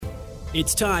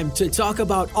It's time to talk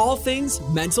about all things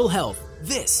mental health.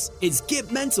 This is Get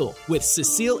Mental with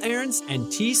Cecile Ahrens and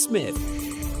T. Smith.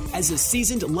 As a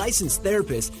seasoned licensed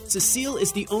therapist, Cecile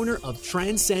is the owner of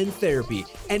Transcend Therapy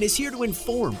and is here to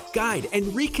inform, guide, and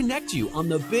reconnect you on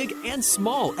the big and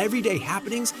small everyday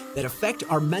happenings that affect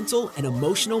our mental and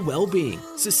emotional well-being.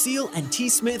 Cecile and T.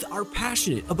 Smith are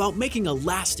passionate about making a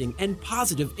lasting and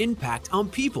positive impact on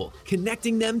people,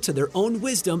 connecting them to their own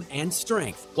wisdom and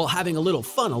strength while having a little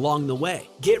fun along the way.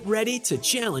 Get ready to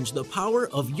challenge the power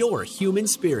of your human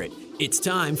spirit. It's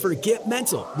time for Get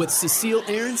Mental with Cecile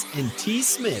Ahrens and T.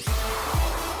 Smith.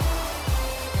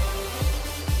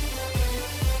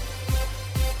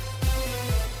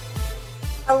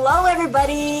 Hello,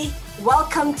 everybody.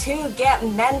 Welcome to Get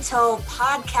Mental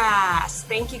podcast.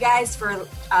 Thank you guys for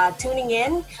tuning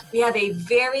in. We have a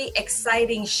very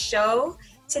exciting show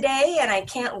today, and I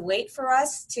can't wait for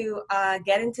us to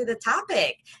get into the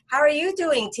topic. How are you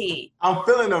doing, T? I'm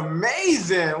feeling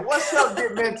amazing. What's up,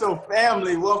 Get Mental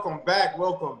family? Welcome back.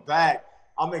 Welcome back.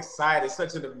 I'm excited.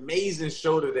 Such an amazing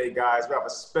show today, guys. We have a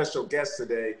special guest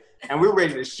today, and we're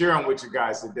ready to share them with you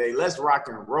guys today. Let's rock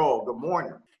and roll. Good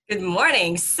morning. Good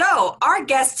morning. So our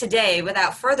guest today,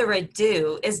 without further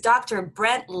ado, is Dr.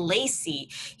 Brent Lacey.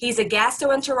 He's a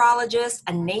gastroenterologist,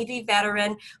 a Navy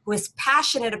veteran who is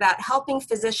passionate about helping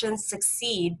physicians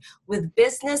succeed with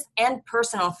business and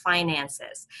personal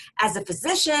finances. As a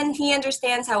physician, he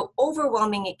understands how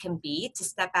overwhelming it can be to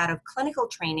step out of clinical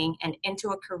training and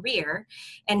into a career,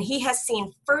 and he has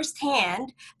seen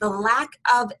firsthand the lack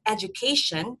of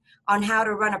education on how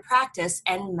to run a practice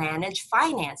and manage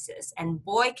finances. And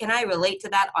boy, can I relate to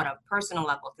that on a personal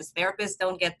level, because therapists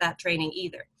don't get that training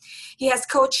either. He has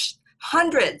coached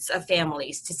hundreds of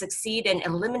families to succeed in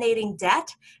eliminating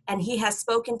debt, and he has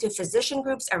spoken to physician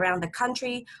groups around the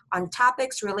country on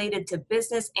topics related to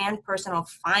business and personal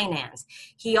finance.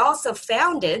 He also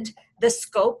founded the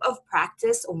Scope of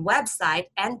Practice website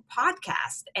and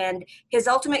podcast. And his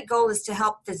ultimate goal is to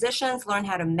help physicians learn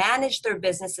how to manage their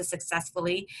businesses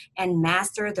successfully and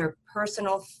master their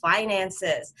personal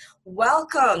finances.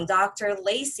 Welcome, Dr.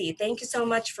 Lacey. Thank you so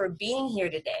much for being here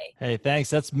today. Hey,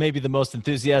 thanks. That's maybe the most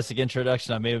enthusiastic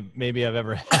introduction maybe I've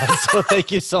ever had. So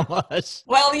thank you so much.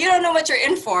 Well, you don't know what you're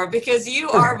in for because you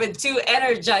are with two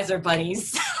Energizer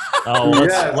bunnies. Oh,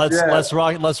 let's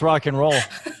rock and roll.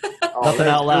 Nothing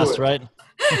outlasts, right?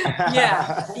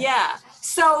 Yeah.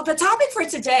 So the topic for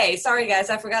today, sorry guys,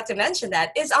 I forgot to mention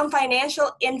that, is on financial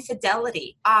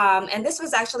infidelity. And this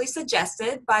was actually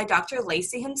suggested by Dr.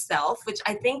 Lacey himself, which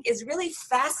I think is really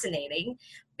fascinating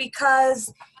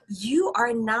because you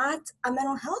are not a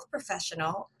mental health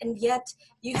professional, and yet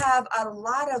you have a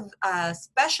lot of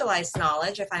specialized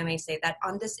knowledge, if I may say that,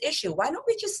 on this issue. Why don't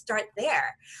we just start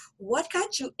there? What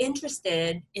got you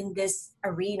interested in this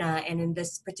arena and in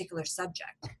this particular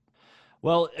subject?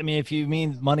 Well, I mean, if you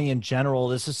mean money in general,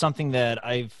 this is something that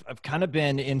I've kind of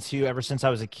been into ever since I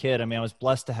was a kid. I mean, I was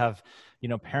blessed to have,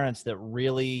 parents that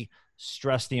really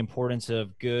stress the importance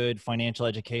of good financial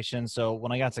education. So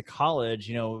when I got to college,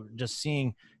 just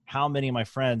seeing how many of my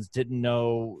friends didn't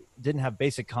have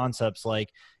basic concepts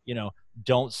like,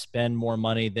 don't spend more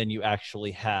money than you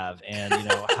actually have, and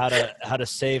how to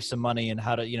save some money, and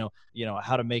how to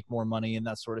how to make more money and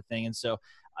that sort of thing. And so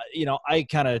I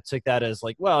kind of took that as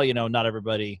like, well, not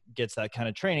everybody gets that kind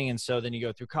of training. And so then you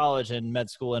go through college and med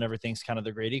school and everything's kind of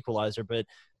the great equalizer, but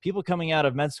people coming out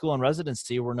of med school and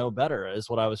residency were no better, is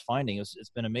what I was finding. It's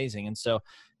been amazing. And so,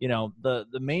 the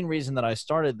main reason that I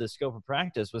started the Scope of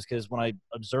Practice was because when I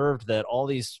observed that all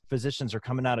these physicians are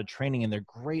coming out of training and they're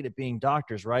great at being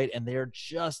doctors, right? And they're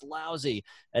just lousy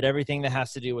at everything that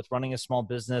has to do with running a small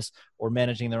business or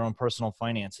managing their own personal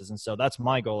finances. And so that's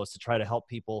my goal, is to try to help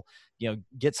people,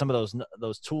 get some of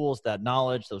those tools, that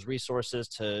knowledge, those resources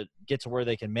to get to where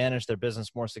they can manage their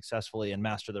business more successfully and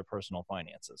master their personal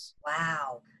finances.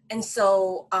 Wow. And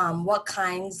so what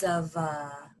kinds of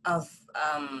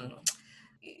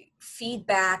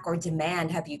feedback or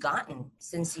demand have you gotten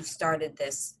since you've started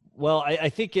this? Well, I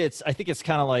think it's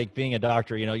kind of like being a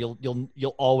doctor.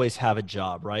 You'll always have a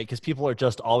job, right? Because people are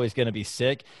just always going to be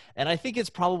sick, and I think it's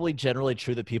probably generally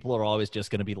true that people are always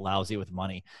just going to be lousy with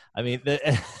money. I mean,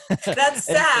 that's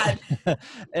sad.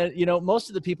 And most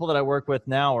of the people that I work with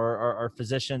now are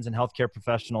physicians and healthcare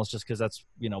professionals, just because that's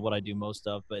what I do most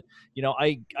of. But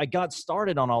I got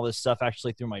started on all this stuff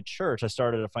actually through my church. I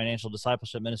started a financial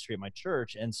discipleship ministry at my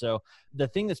church, and so the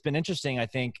thing that's been interesting, I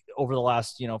think, over the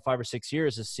last 5 or 6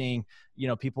 years is seeing seeing,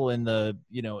 people in the,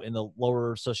 in the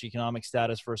lower socioeconomic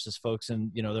status versus folks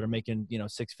that are making,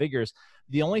 6 figures.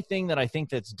 The only thing that I think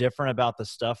that's different about the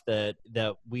stuff that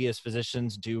we as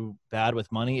physicians do bad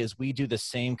with money is we do the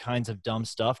same kinds of dumb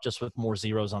stuff, just with more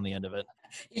zeros on the end of it.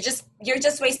 You're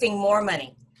just wasting more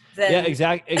money. Yeah,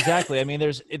 exactly. I mean,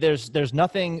 there's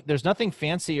nothing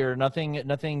fancy or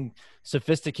nothing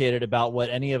sophisticated about what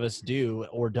any of us do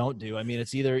or don't do. I mean,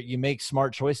 it's either you make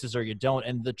smart choices or you don't.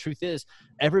 And the truth is,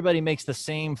 everybody makes the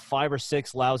same 5 or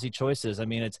 6 lousy choices. I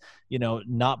mean, it's,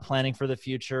 not planning for the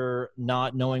future,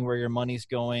 not knowing where your money's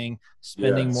going,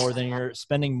 spending more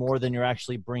than you're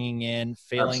actually bringing in,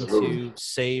 failing to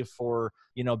save for,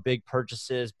 big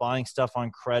purchases, buying stuff on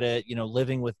credit,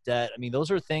 living with debt. I mean, those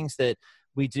are things that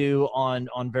we do on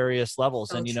various levels.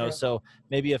 So and, so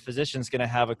maybe a physician's going to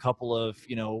have a couple of,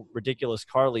 ridiculous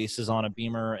car leases on a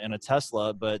Beamer and a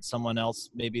Tesla, but someone else,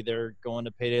 maybe they're going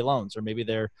to payday loans, or maybe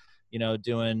they're,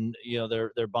 doing,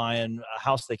 they're buying a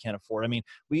house they can't afford. I mean,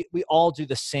 we all do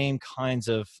the same kinds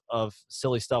of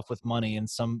silly stuff with money, and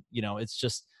some, it's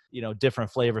just, different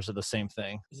flavors of the same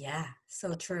thing. Yeah.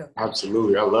 So true.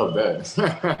 Absolutely. I love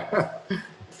that.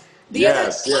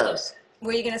 Yes.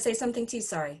 Were you going to say something, T?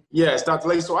 Sorry. Yes, Dr.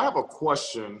 Lacy. So I have a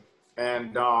question.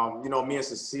 And, me and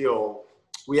Cecile,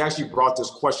 we actually brought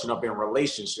this question up in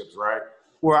relationships, right?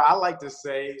 Where I like to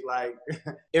say, like,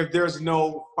 if there's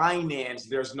no finance,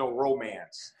 there's no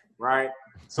romance, right?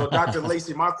 So Dr.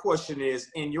 Lacy, my question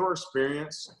is, in your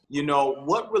experience,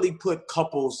 what really put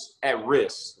couples at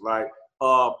risk? Like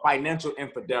financial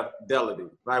infidelity,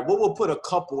 right? What will put a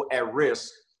couple at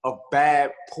risk of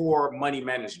poor money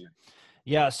management?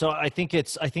 Yeah, so I think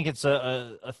it's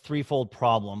a threefold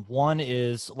problem. One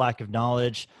is lack of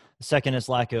knowledge. The second is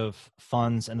lack of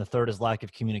funds, and the third is lack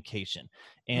of communication.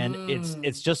 And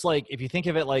it's just like, if you think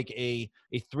of it like a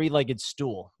 3-legged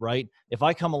stool, right? If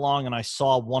I come along and I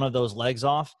saw one of those legs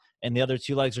off and the other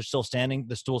 2 legs are still standing,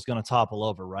 the stool's going to topple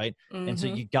over, right? Mm-hmm. And so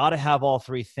you got to have all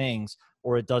 3 things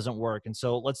or it doesn't work. And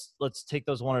so let's take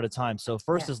those one at a time. So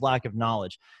first is lack of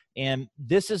knowledge. And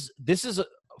this is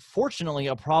fortunately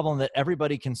a problem that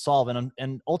everybody can solve.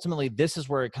 And ultimately, this is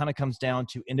where it kind of comes down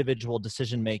to individual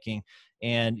decision-making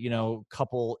and,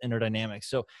 couple interdynamics.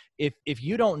 So if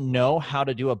you don't know how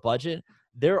to do a budget,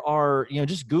 there are,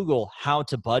 just Google how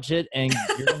to budget and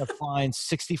you're going to find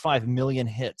 65 million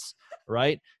hits,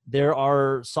 right? There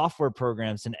are software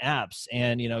programs and apps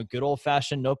and, good old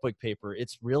fashioned notebook paper.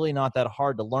 It's really not that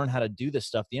hard to learn how to do this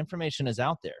stuff. The information is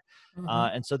out there.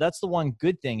 Mm-hmm. And so that's the one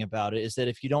good thing about it, is that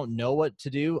if you don't know what to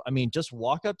do, I mean, just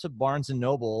walk up to Barnes and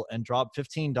Noble and drop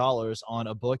 $15 on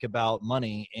a book about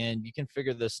money and you can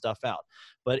figure this stuff out.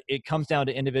 But it comes down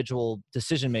to individual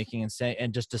decision-making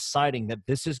and just deciding that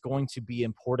this is going to be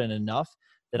important enough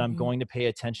that I'm going to pay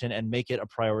attention and make it a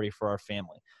priority for our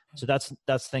family. So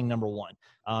that's thing number one,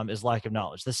 is lack of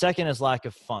knowledge. The second is lack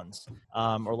of funds,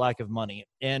 or lack of money.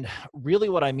 And really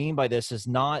what I mean by this is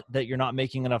not that you're not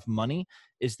making enough money,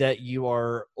 is that you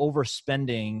are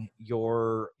overspending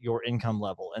your income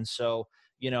level. And so,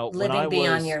 living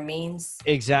beyond your means.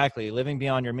 Exactly. Living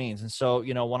beyond your means. And so,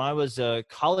 when I was a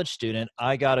college student,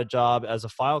 I got a job as a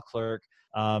file clerk,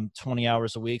 20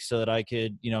 hours a week so that I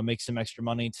could, make some extra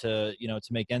money to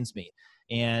make ends meet.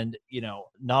 And,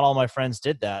 not all my friends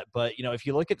did that. But, if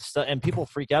you look at the stuff, and people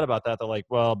freak out about that, they're like,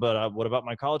 well, but what about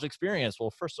my college experience?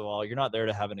 Well, first of all, you're not there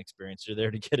to have an experience. You're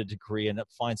there to get a degree and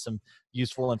find some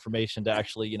useful information to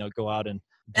actually, go out and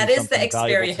do that is something the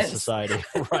experience valuable to society.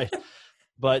 Right.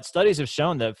 But studies have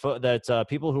shown that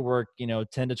people who work, 10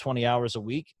 to 20 hours a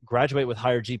week graduate with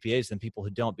higher GPAs than people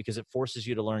who don't, because it forces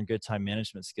you to learn good time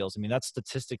management skills. I mean, that's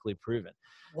statistically proven.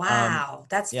 Wow.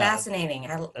 That's fascinating.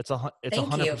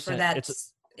 Thank you for that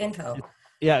info.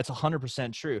 Yeah, it's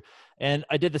 100% true. And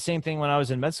I did the same thing when I was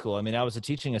in med school. I mean, I was a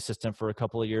teaching assistant for a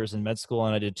couple of years in med school,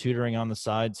 and I did tutoring on the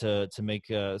side to make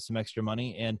some extra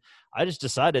money. And I just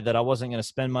decided that I wasn't going to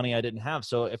spend money I didn't have.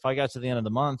 So if I got to the end of the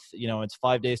month, it's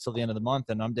 5 days till the end of the month,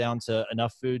 and I'm down to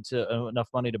enough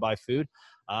money to buy food.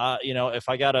 If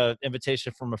I got an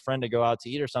invitation from a friend to go out to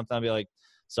eat or something, I'd be like,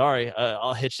 sorry,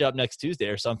 I'll hit you up next Tuesday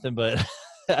or something. But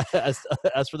as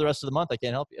for the rest of the month, I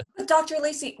can't help you. Dr.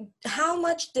 Lacy, how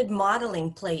much did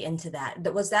modeling play into that?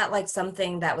 Was that like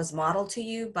something that was modeled to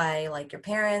you by like your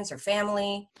parents or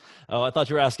family? Oh, I thought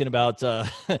you were asking about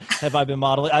have I been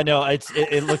modeling? I know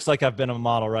it looks like I've been a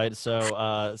model, right? So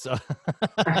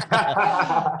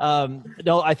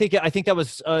no, I think that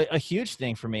was a huge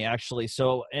thing for me, actually.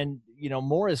 So, and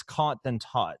more is caught than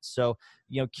taught. So,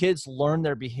 kids learn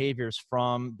their behaviors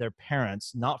from their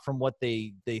parents, not from what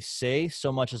they say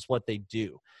so much as what they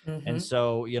do. And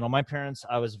so, my parents,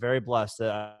 I was very blessed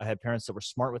that I had parents that were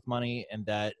smart with money and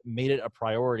that made it a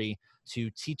priority to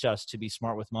teach us to be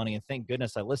smart with money. And thank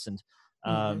goodness I listened,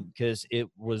 because it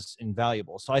was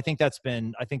invaluable. So I think that's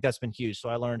been huge. So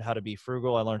I learned how to be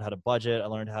frugal. I learned how to budget. I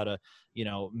learned how to,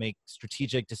 make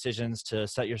strategic decisions to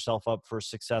set yourself up for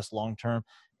success long-term.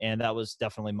 And that was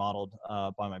definitely modeled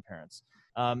by my parents.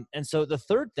 And so the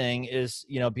third thing is,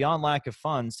 beyond lack of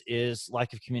funds, is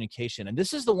lack of communication. And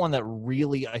this is the one that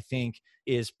really, I think,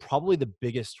 is probably the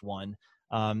biggest one,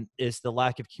 is the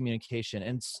lack of communication.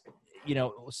 And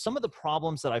some of the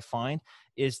problems that I find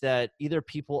is that either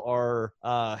people are,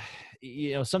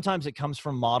 sometimes it comes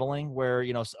from modeling where,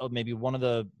 maybe one of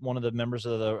the members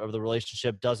of the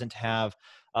relationship doesn't have,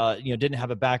 didn't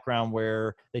have a background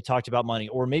where they talked about money,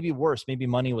 or maybe worse, maybe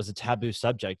money was a taboo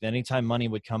subject. And anytime money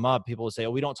would come up, people would say,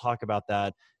 "Oh, we don't talk about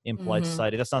that in polite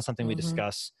society. That's not something we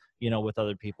discuss, with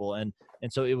other people." And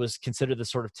so it was considered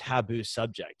this sort of taboo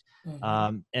subject.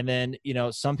 And then,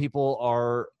 some people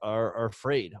are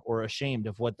afraid or ashamed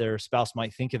of what their spouse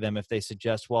might think of them if they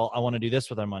suggest, "Well, I want to do this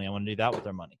with our money. I want to do that with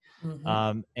our money."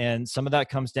 And some of that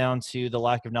comes down to the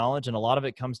lack of knowledge. And a lot of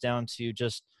it comes down to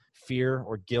just fear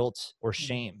or guilt or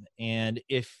shame. And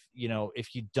if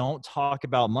you don't talk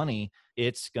about money,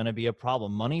 it's going to be a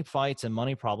problem. Money fights and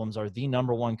money problems are the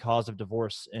number one cause of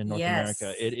divorce in North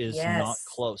America. It is not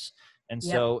close. And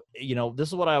so, this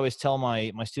is what I always tell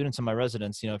my students and my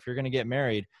residents, if you're going to get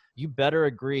married, you better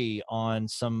agree on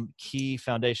some key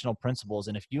foundational principles.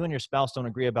 And if you and your spouse don't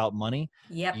agree about money,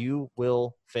 you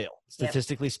will fail.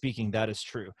 Statistically speaking, that is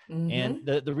true. And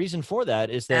the reason for that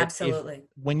is that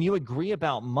when you agree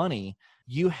about money,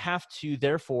 you have to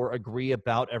therefore agree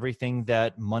about everything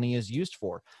that money is used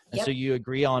for. And so you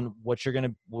agree on what you're going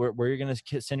to, where you're going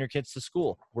to send your kids to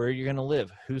school, where you're going to live,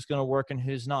 who's going to work and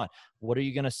who's not, what are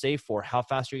you going to save for, how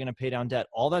fast are you going to pay down debt.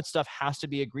 All that stuff has to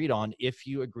be agreed on if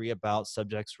you agree about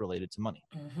subjects related to money.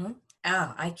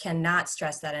 Oh, I cannot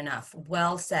stress that enough.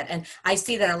 Well said. And I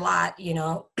see that a lot,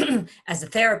 as a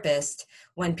therapist,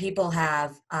 when people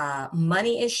have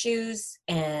money issues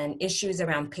and issues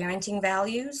around parenting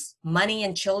values, money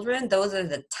and children, those are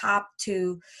the top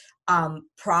two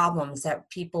problems that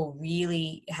people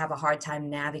really have a hard time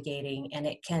navigating. And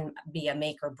it can be a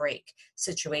make or break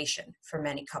situation for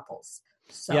many couples.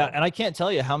 So. Yeah. And I can't tell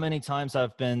you how many times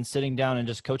I've been sitting down and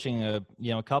just coaching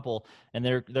a couple, and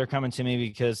they're coming to me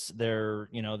because they're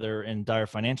in dire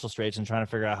financial straits and trying to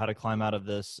figure out how to climb out of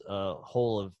this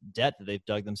hole of debt that they've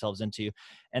dug themselves into,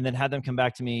 and then had them come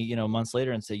back to me, months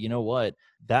later and say, "You know what,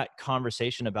 that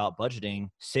conversation about budgeting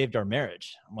saved our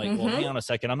marriage." I'm like, "Well, hang on a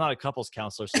second. I'm not a couples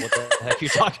counselor. So what the heck are you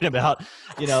talking about?"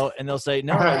 And they'll say,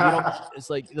 no, you don't. It's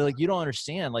like, you don't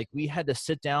understand. Like, we had to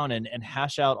sit down and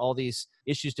hash out all these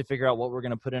issues to figure out what we're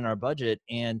going to put in our budget.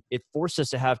 And it forced us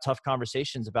to have tough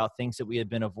conversations about things that we had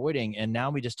been avoiding. And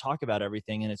now we just talk about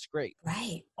everything and it's great.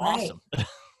 Right. Awesome. Right.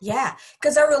 Yeah.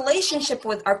 Because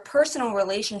our personal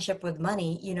relationship with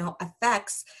money,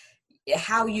 affects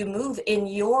how you move in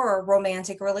your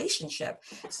romantic relationship.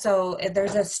 So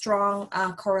there's a strong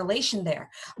correlation there.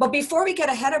 But before we get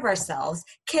ahead of ourselves,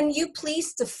 can you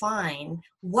please define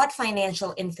what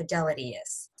financial infidelity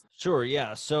is? Sure.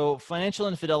 Yeah. So financial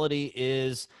infidelity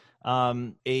is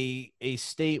a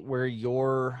state where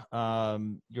your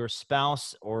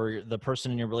spouse or the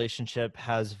person in your relationship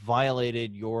has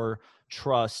violated your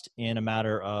trust in a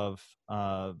matter of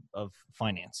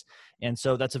finance. And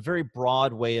so that's a very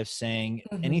broad way of saying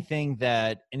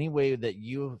any way that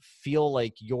you feel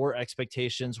like your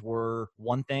expectations were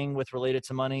one thing with related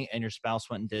to money and your spouse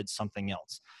went and did something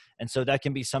else. And so that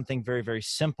can be something very, very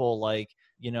simple, like,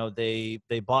 they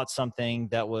bought something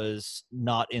that was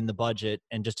not in the budget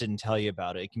and just didn't tell you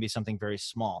about it. It can be something very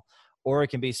small. Or it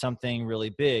can be something really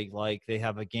big, like they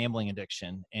have a gambling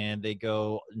addiction and they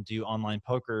go and do online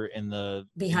poker in the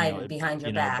behind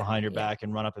your back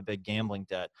and run up a big gambling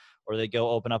debt. Or they go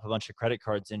open up a bunch of credit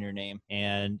cards in your name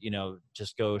and,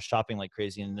 just go shopping like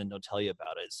crazy and then don't tell you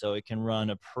about it. So it can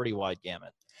run a pretty wide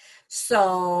gamut.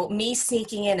 So me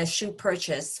sneaking in a shoe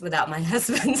purchase without my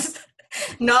husband's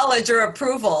knowledge or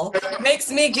approval makes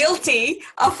me guilty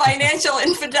of financial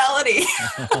infidelity.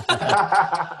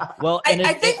 Well,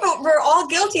 I think we're all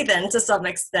guilty then to some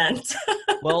extent.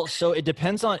 Well, so it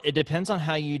depends on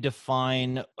how you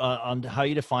define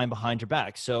behind your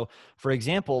back. So, for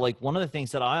example, like one of the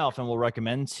things that I often will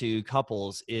recommend to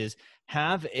couples is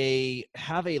have a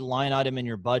line item in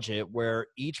your budget where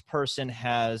each person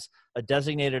has a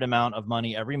designated amount of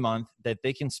money every month that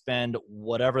they can spend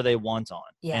whatever they want on.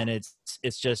 Yeah. And it's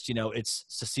just, it's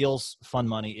Cecile's fun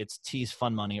money, it's T's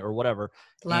fun money or whatever.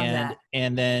 Love that.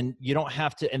 And then you don't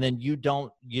have to, and then you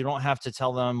don't have to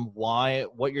tell them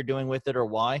what you're doing with it or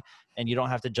why. And you don't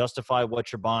have to justify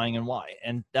what you're buying and why.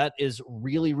 And that is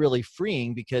really, really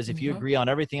freeing, because if you agree on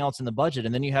everything else in the budget,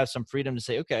 and then you have some freedom to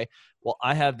say, okay, well,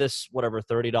 I have this, whatever,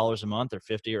 $30 a month or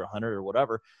 50 or 100 or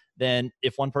whatever. Then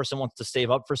if one person wants to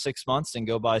save up for 6 months and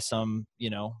go buy some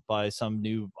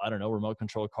new, I don't know, remote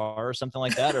control car or something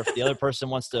like that, or if the other person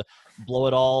wants to blow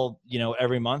it all,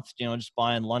 every month, just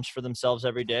buying lunch for themselves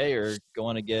every day or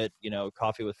going to get,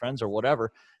 coffee with friends or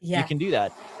whatever, you can do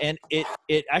that. And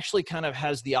it actually kind of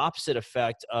has the opposite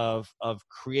effect of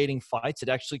creating fights. It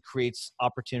actually creates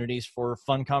opportunities for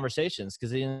fun conversations,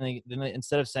 because then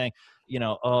instead of saying,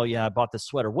 oh yeah, I bought this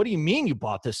sweater. What do you mean you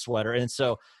bought this sweater? And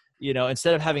so,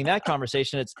 instead of having that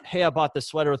conversation, it's, hey, I bought this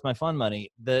sweater with my fun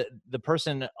money. The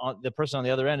person on the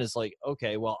other end is like,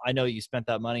 okay, well, I know you spent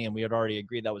that money and we had already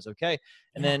agreed that was okay.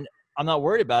 And then I'm not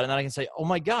worried about it. And then I can say, oh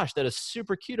my gosh, that is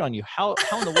super cute on you. How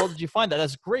in the world did you find that?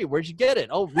 That's great. Where'd you get it?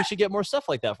 Oh, we should get more stuff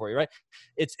like that for you, right?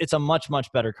 It's a much,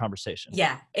 much better conversation.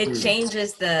 Yeah. It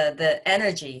changes the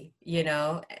energy,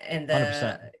 and the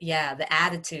 100%. The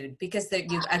attitude, because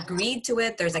you've agreed to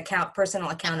it. There's personal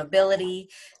accountability.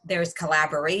 There's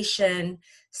collaboration.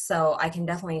 So I can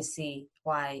definitely see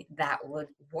why that would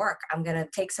work. I'm going to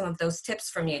take some of those tips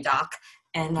from you, Doc,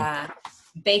 and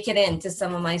bake it into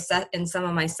some of my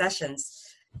sessions.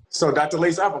 So Dr.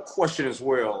 Lacey, I have a question as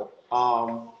well.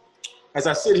 As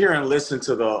I sit here and listen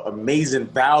to the amazing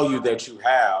value that you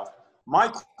have, my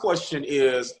question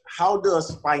is, how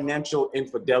does financial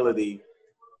infidelity,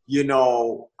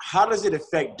 how does it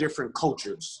affect different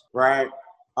cultures, right?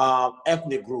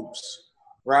 Ethnic groups,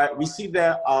 right? We see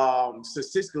that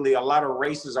statistically, a lot of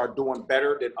races are doing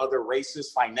better than other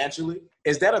races financially.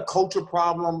 Is that a culture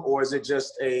problem, or is it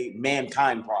just a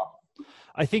mankind problem?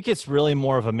 I think it's really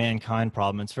more of a mankind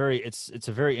problem. It's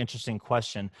a very interesting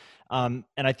question. And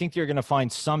I think you're going to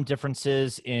find some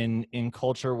differences in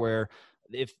culture where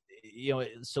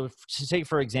so to take,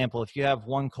 for example, if you have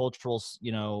one cultural,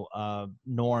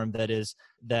 norm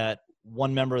that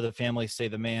one member of the family, say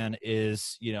the man,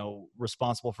 is,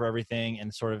 responsible for everything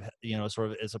and sort of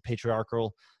is a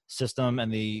patriarchal system,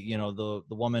 and the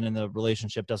woman in the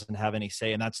relationship doesn't have any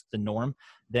say, and that's the norm,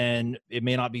 then it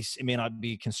may not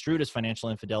be construed as financial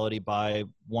infidelity by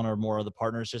one or more of the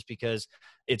partners, just because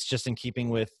it's just in keeping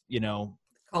with,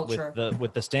 culture,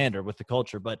 with the standard, with the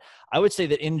culture. But I would say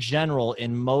that in general,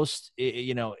 in most,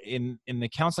 in the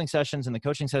counseling sessions and the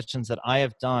coaching sessions that I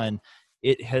have done,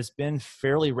 it has been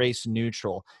fairly race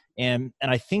neutral. And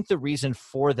I think the reason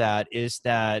for that is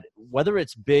that whether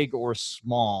it's big or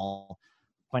small,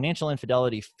 financial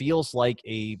infidelity feels like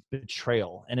a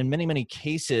betrayal. And in many, many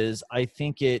cases, I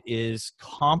think it is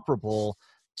comparable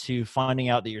to finding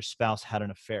out that your spouse had an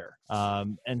affair.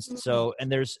 And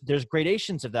there's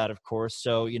gradations of that, of course.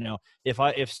 So,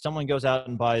 if someone goes out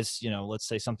and buys, let's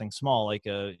say something small, like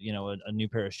a new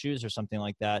pair of shoes or something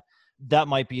like that, that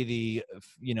might be the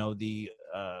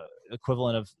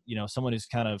equivalent of, someone who's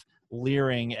kind of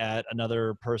leering at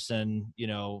another person,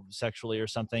 sexually or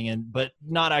something, but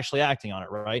not actually acting on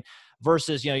it, right?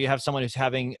 Versus, you have someone who's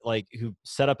who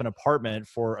set up an apartment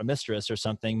for a mistress or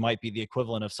something, might be the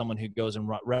equivalent of someone who goes and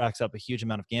racks up a huge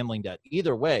amount of gambling debt.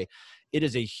 Either way, it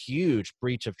is a huge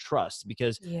breach of trust,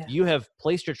 because you have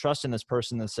placed your trust in this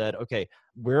person that said, okay,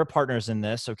 we're partners in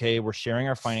this. Okay, we're sharing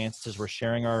our finances, we're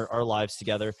sharing our lives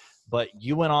together. But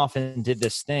you went off and did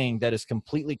this thing that is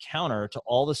completely counter to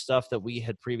all the stuff that we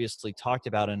had previously talked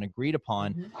about and agreed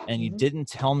upon, and you didn't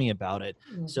tell me about it.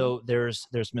 So there's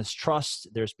mistrust,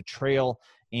 there's betrayal,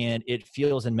 and it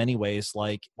feels in many ways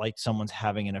like someone's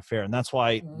having an affair. And that's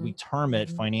why we term it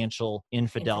financial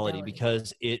infidelity,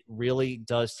 because it really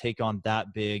does take on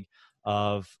that big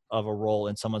of a role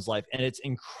in someone's life, and it's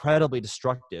incredibly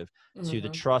destructive to the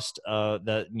trust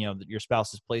that your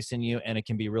spouse has placed in you, and it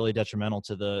can be really detrimental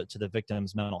to the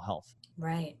victim's mental health.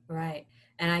 Right.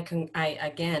 And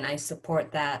I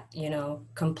support that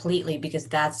completely, because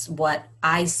that's what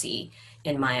I see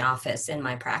in my office, in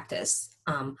my practice.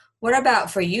 What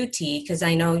about for you, T? Because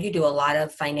I know you do a lot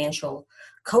of financial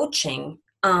coaching.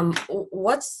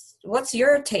 What's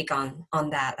your take on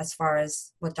that, as far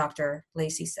as what Dr.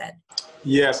 Lacey said?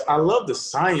 Yes, I love the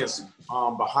science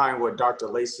behind what Dr.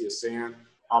 Lacey is saying.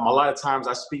 A lot of times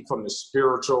I speak from the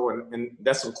spiritual, and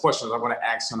that's some questions I'm going to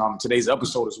ask in today's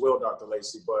episode as well, Dr.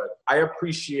 Lacey. But I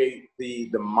appreciate the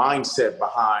mindset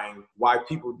behind why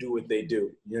people do what they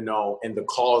do, and the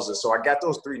causes. So I got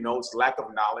those 3 notes: lack of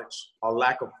knowledge, a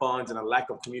lack of funds, and a lack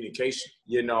of communication,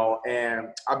 and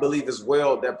I believe as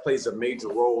well that plays a major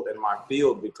role in my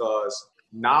field, because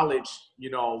knowledge,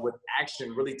 with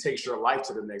action really takes your life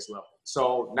to the next level.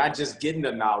 So not just getting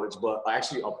the knowledge, but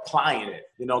actually applying it,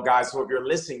 guys. So if you're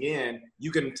listening in, you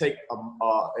can take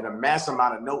a mass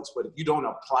amount of notes, but if you don't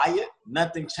apply it,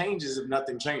 nothing changes if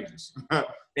nothing changes.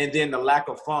 And then the lack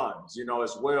of funds,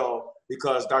 as well,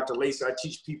 because Dr. Lacey, I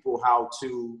teach people how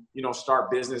to, start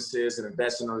businesses and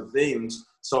invest in other things.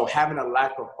 So having a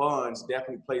lack of funds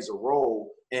definitely plays a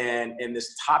role in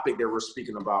this topic that we're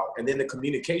speaking about. And then the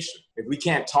communication. If we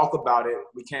can't talk about it,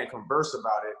 we can't converse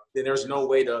about it, then there's no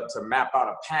way to map out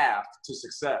a path to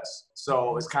success.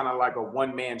 So it's kind of like a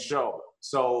one-man show.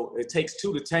 So it takes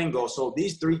 2 to tango. So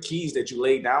these 3 keys that you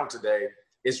laid down today,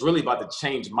 it's really about to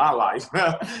change my life.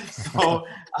 So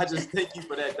I just thank you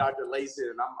for that, Dr. Lacey.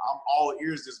 And I'm all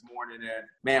ears this morning. And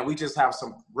man, we just have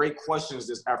some great questions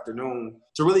this afternoon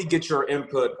to really get your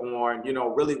input on,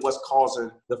 really what's causing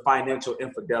the financial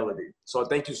infidelity. So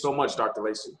thank you so much, Dr.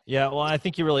 Lacey. Yeah, well, I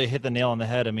think you really hit the nail on the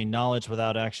head. I mean, knowledge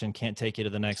without action can't take you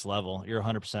to the next level. You're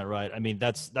 100% right. I mean,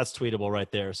 that's tweetable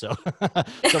right there. So,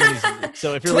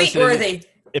 so if you're tweet-worthy.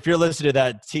 If you're listening to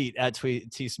that, tweet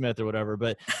T Smith or whatever,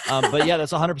 but yeah,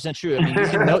 that's 100% true. I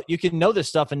mean, you can know this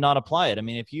stuff and not apply it. I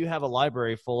mean, if you have a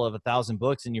library full of 1,000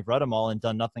 books and you've read them all and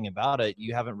done nothing about it,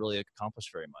 you haven't really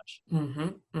accomplished very much.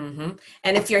 Mm-hmm, mm-hmm.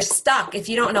 And if you're stuck, if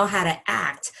you don't know how to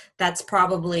act, that's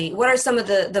probably, what are some of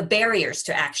the barriers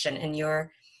to action in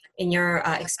your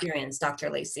experience, Dr.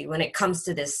 Lacey, when it comes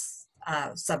to this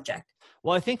subject?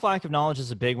 Well, I think lack of knowledge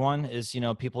is a big one. Is,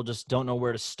 people just don't know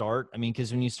where to start. I mean,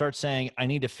 because when you start saying, I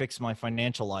need to fix my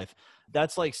financial life,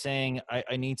 that's like saying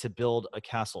I need to build a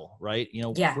castle, right?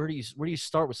 Where do you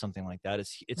start with something like that?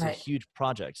 It's right. A huge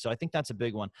project. So I think that's a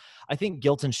big one. I think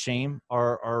guilt and shame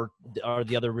are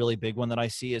the other really big one that I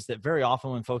see, is that very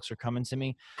often when folks are coming to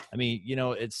me, I mean,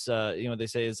 it's they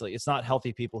say it's like, it's not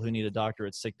healthy people who need a doctor,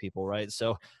 it's sick people, right?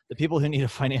 So the people who need a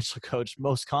financial coach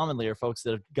most commonly are folks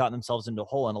that have gotten themselves into a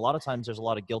hole, and a lot of times there's a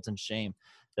lot of guilt and shame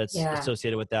that's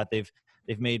associated with that.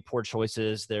 They've made poor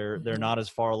choices. They're not as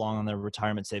far along on their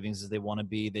retirement savings as they want to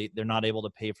be. They're not able to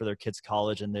pay for their kids'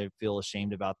 college, and they feel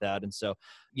ashamed about that. And so,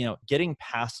 getting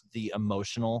past the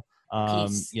emotional,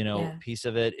 piece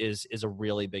of it is a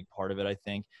really big part of it, I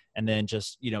think. And then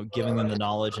just, giving them the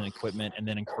knowledge and equipment and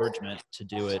then encouragement to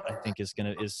do it, I think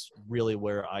is really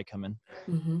where I come in.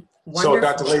 Mm-hmm. So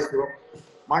Dr. Lacey,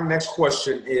 my next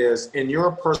question is, in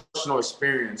your personal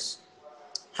experience,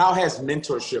 how has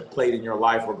mentorship played in your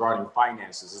life regarding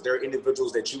finances? Is there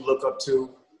individuals that you look up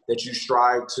to, that you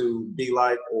strive to be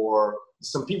like, or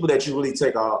some people that you really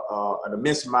take an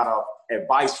immense amount of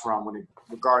advice from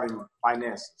regarding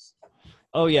finances?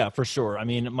 Oh yeah, for sure. I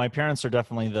mean, my parents are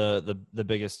definitely the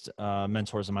biggest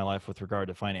mentors in my life with regard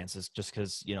to finances, just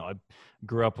because, I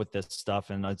grew up with this stuff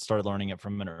and I started learning it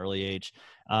from an early age.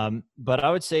 But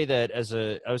I would say that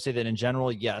in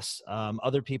general, yes.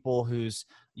 Other people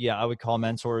I would call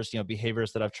mentors,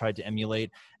 behaviors that I've tried to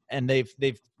emulate. And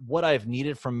what I've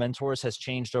needed from mentors has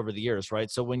changed over the years,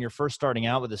 right? So when you're first starting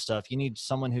out with this stuff, you need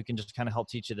someone who can just kind of help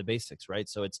teach you the basics, right?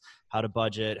 So it's how to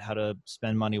budget, how to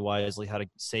spend money wisely, how to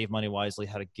save money wisely,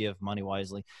 how to give money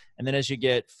wisely. And then as you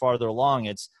get farther along,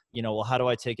 it's, how do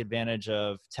I take advantage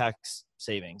of tax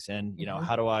savings? And,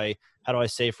 how do I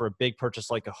save for a big purchase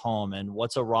like a home? And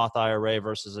what's a Roth IRA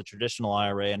versus a traditional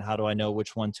IRA? And how do I know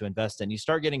which one to invest in? You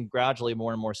start getting gradually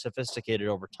more and more sophisticated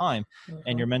over time,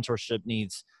 and your mentorship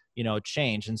needs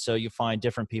change. And so you find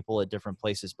different people at different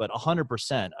places, but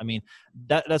 100%. I mean,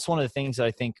 that's one of the things that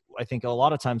I think a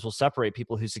lot of times will separate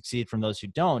people who succeed from those who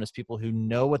don't, is people who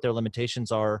know what their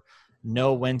limitations are,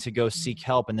 know when to go seek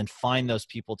help, and then find those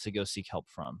people to go seek help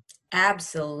from.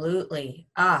 Absolutely.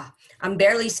 I'm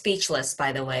barely speechless,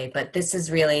 by the way, but this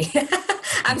is really,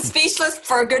 I'm speechless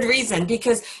for a good reason,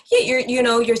 because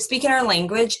you're speaking our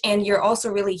language, and you're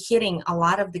also really hitting a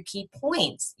lot of the key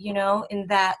points, in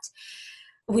that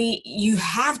you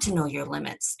have to know your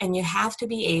limits, and you have to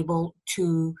be able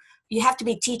to, you have to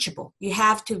be teachable. You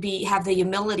have to have the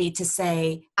humility to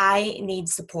say, I need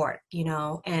support,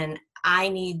 and I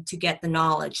need to get the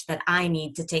knowledge that I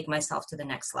need to take myself to the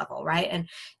next level, right? And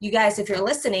you guys, if you're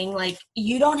listening,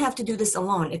 you don't have to do this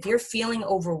alone. If you're feeling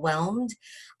overwhelmed,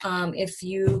 if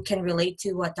you can relate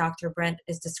to what Dr. Brent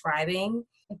is describing,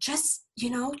 just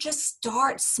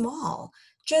start small.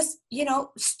 just,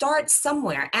 start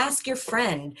somewhere. Ask your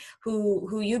friend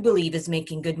who you believe is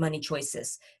making good money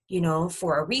choices,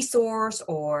 for a resource,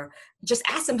 or just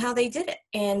ask them how they did it.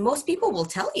 And most people will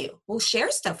tell you, will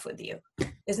share stuff with you.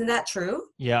 Isn't that true?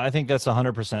 Yeah, I think that's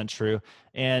 100% true.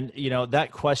 And,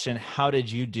 that question, how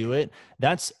did you do it?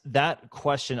 That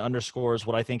question underscores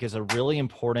what I think is a really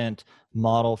important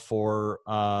model for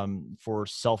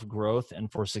self-growth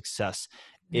and for success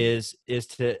is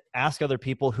to ask other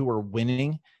people who are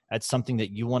winning at something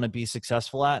that you want to be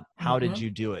successful at. How did you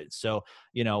do it? So,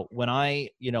 when I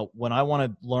want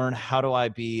to learn, how do I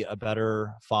be a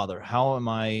better father?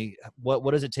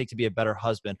 What does it take to be a better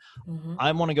husband?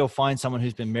 I want to go find someone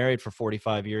who's been married for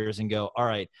 45 years and go, all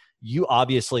right, you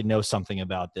obviously know something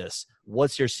about this.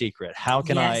 What's your secret? How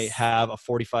can I have a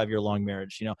 45-year-long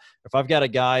marriage? If I've got a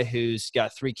guy who's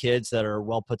got 3 kids that are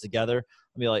well put together,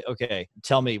 I'll be like, okay,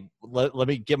 tell me, let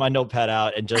me get my notepad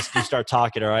out and just you start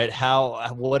talking. All right.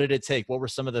 What did it take? What were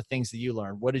some of the things that you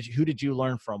learned? Who did you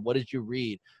learn from? What did you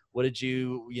read? What did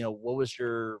you, what was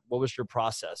your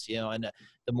process? And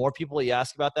the more people you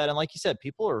ask about that, and like you said,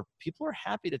 people are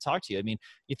happy to talk to you. I mean,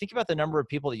 you think about the number of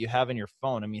people that you have in your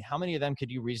phone. I mean, how many of them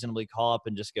could you reasonably call up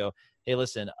and just go, hey,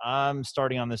 listen, I'm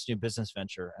starting on this new business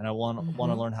venture and I want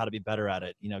to learn how to be better at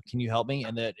it. Can you help me?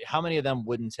 And how many of them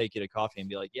wouldn't take you to coffee and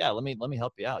be like, yeah, let me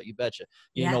help you out. You betcha.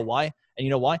 You know why? And you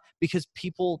know why? Because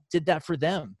people did that for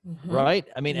them, right?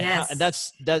 I mean, and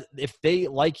that's if they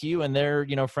like you and they're,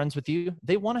 friends with you,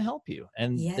 they want to help you.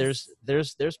 And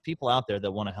there's people out there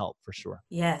that want to help for sure.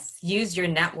 Yes. Use your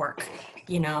network,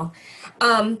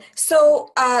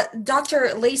 So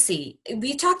Dr. Lacey,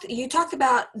 you talked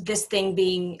about this thing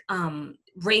being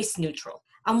race neutral.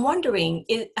 I'm wondering,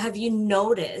 have you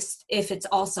noticed if it's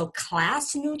also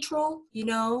class neutral,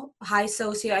 high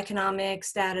socioeconomic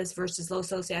status versus low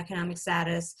socioeconomic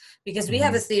status? Because we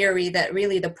have a theory that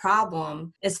really the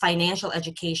problem is financial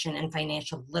education and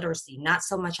financial literacy, not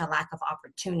so much a lack of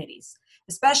opportunities,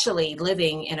 especially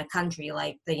living in a country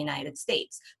like the United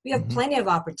States. We have plenty of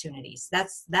opportunities.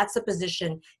 That's a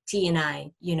position T and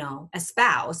I,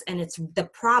 espouse. And the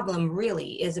problem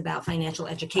really is about financial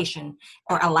education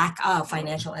or a lack of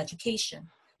financial education.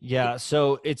 Yeah.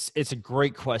 So it's a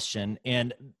great question.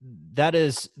 And that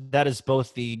is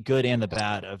both the good and the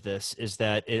bad of this, is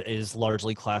that it is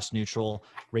largely class neutral,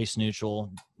 race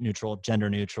neutral, gender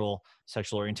neutral,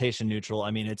 sexual orientation neutral.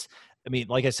 I mean,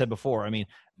 like I said before,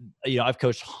 I've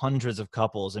coached hundreds of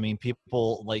couples.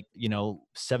 People like,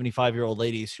 75-year-old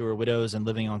ladies who are widows and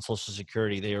living on Social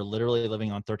Security. They are literally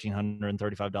living on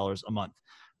 $1,335 a month,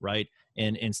 right?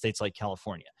 In states like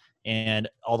California. And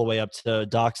all the way up to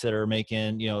docs that are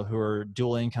making, who are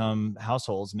dual income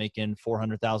households making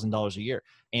 $400,000 a year.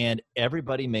 And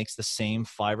everybody makes the same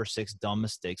 5 or 6 dumb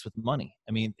mistakes with money.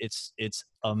 It's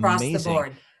amazing. Across the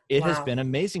board. It has been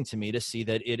amazing to me to see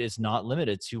that it is not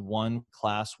limited to one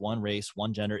class, one race,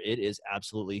 one gender. It is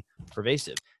absolutely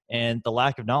pervasive. And the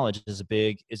lack of knowledge is a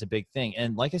big thing.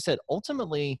 And like I said,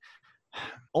 ultimately,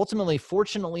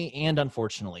 fortunately and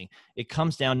unfortunately, it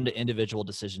comes down to individual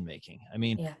decision-making.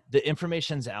 The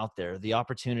information's out there, the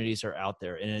opportunities are out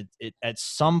there, and it at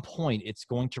some point it's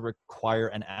going to require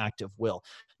an act of will.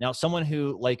 Now, someone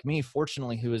who, like me,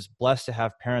 fortunately, who is blessed to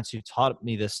have parents who taught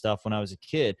me this stuff when I was a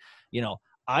kid,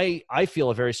 I feel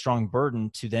a very strong burden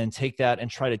to then take that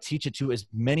and try to teach it to as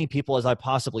many people as I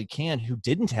possibly can who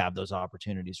didn't have those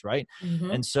opportunities, right?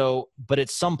 And so, but at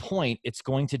some point, it's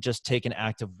going to just take an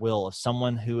act of will of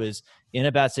someone who is in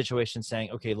a bad situation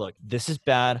saying, okay, look, this is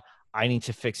bad. I need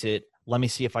to fix it. Let me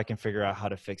see if I can figure out how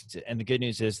to fix it. And the good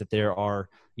news is that there are,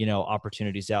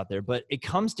 opportunities out there, but it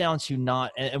comes down to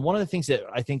and one of the things that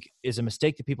I think is a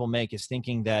mistake that people make is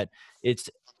thinking that it's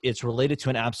related to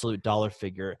an absolute dollar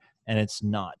figure. And it's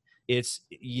not.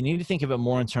 You need to think of it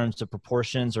more in terms of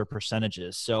proportions or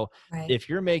percentages. So if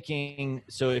you're making,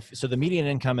 the median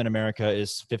income in America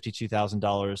is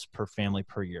 $52,000 per family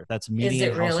per year. That's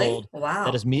median household. Really?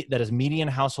 Wow. That is median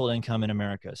household income in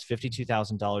America is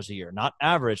 $52,000 a year, not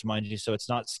average, mind you. So it's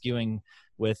not skewing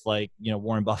with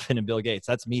Warren Buffett and Bill Gates.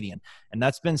 That's median. And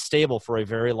that's been stable for a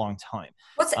very long time.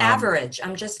 What's average?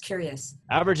 I'm just curious.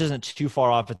 Average isn't too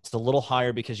far off. It's a little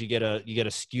higher because you get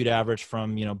a skewed average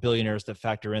from, billionaires that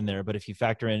factor in there. But if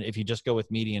you just go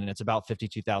with median, it's about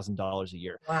 $52,000 a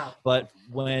year. Wow. But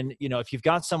when, if you've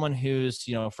got someone who's,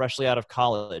 freshly out of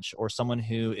college, or someone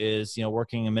who is,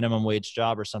 working a minimum wage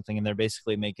job or something, and they're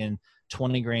basically making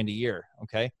 $20,000 a year.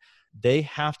 Okay. They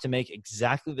have to make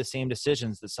exactly the same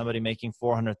decisions that somebody making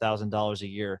 $400,000 a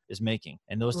year is making.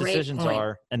 And those decisions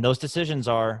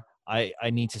are, I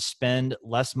need to spend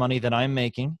less money than I'm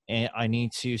making, and I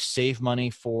need to save money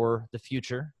for the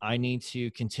future. I need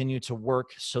to continue to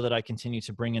work so that I continue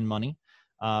to bring in money.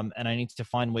 And I need to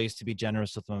find ways to be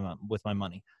generous with my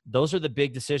money. Those are the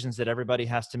big decisions that everybody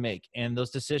has to make. And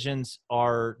those decisions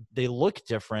they look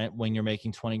different when you're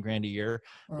making 20 grand a year.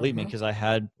 Believe me, because I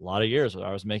had a lot of years where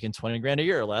I was making 20 grand a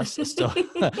year or less. So,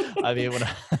 I mean,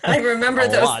 I remember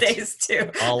those days too.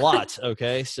 A lot.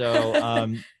 Okay.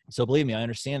 So believe me, I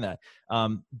understand that.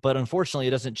 But unfortunately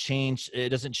it doesn't change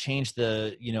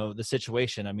the, the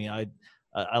situation. I mean,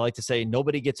 I like to say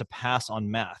nobody gets a pass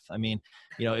on math. I mean,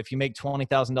 if you make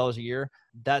 $20,000 a year,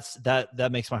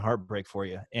 that makes my heart break for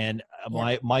you. And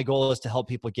my goal is to help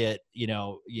people get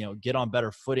on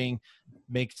better footing,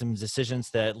 make some decisions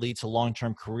that lead to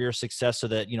long-term career success so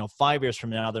that, 5 years from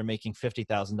now, they're making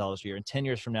 $50,000 a year. And 10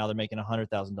 years from now, they're making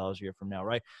 $100,000 a year from now.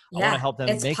 Right. I want to help them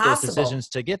make those decisions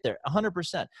to get there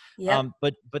 100%. Yeah.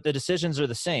 But the decisions are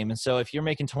the same. And so if you're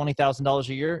making $20,000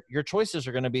 a year, your choices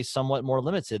are going to be somewhat more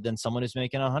limited than someone who's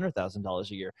making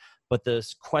 $100,000 a year. But the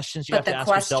questions you have to ask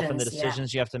yourself and the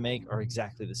decisions you have to make are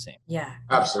exactly the same. Yeah.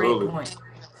 Absolutely. Great point.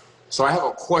 So I have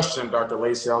a question, Dr.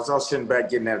 Lacey. I was sitting back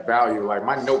getting that value. Like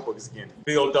my notebook is getting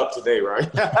filled up today, right?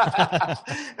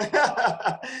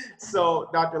 So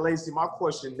Dr. Lacey, my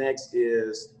question next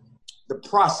is the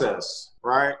process,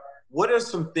 right? What are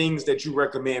some things that you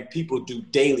recommend people do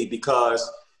daily?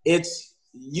 Because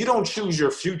you don't choose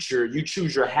your future, you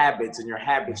choose your habits, and your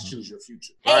habits choose your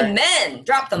future. Right? Amen.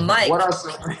 Drop the mic. What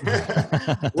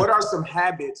are some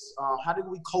habits? How do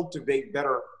we cultivate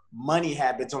better money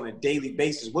habits on a daily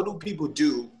basis? What do people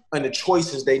do and the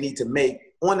choices they need to make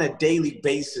on a daily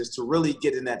basis to really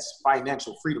get in that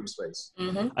financial freedom space?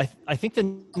 Mm-hmm. I think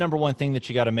the number one thing that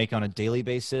you got to make on a daily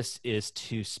basis is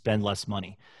to spend less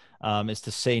money, is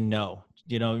to say no.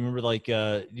 Remember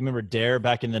you remember Dare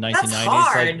back in the 1990s? That's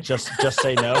hard. Like just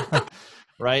say no.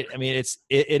 Right. I mean,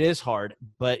 it is hard,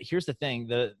 but here's the thing,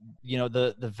 the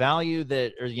value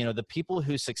that, or, the people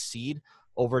who succeed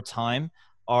over time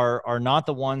are not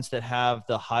the ones that have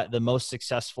the most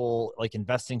successful like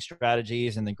investing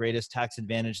strategies and the greatest tax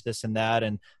advantage, this and that,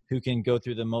 and who can go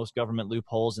through the most government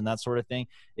loopholes and that sort of thing.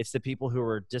 It's the people who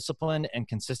are disciplined and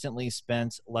consistently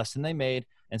spent less than they made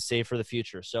and save for the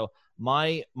future. So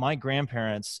my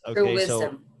grandparents,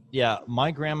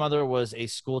 my grandmother was a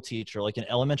school teacher, like an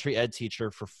elementary ed teacher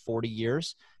for 40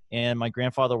 years. And my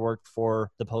grandfather worked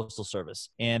for the Postal Service,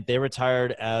 and they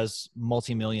retired as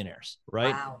multimillionaires,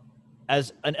 right? Wow.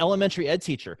 As an elementary ed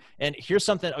teacher. And here's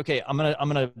something, okay, I'm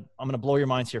gonna blow your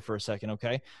minds here for a second,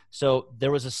 okay? So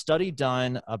there was a study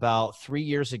done about 3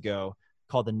 years ago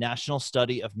called the National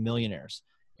Study of Millionaires.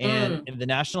 And in the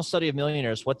National Study of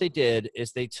Millionaires, what they did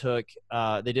is they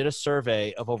did a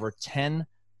survey of over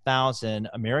 10,000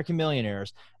 American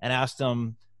millionaires and asked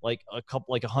them like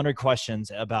 100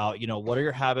 questions about, what are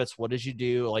your habits? What did you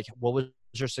do? Like, what was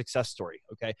your success story?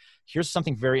 Okay. Here's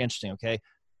something very interesting. Okay.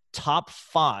 Top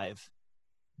 5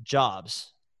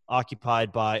 jobs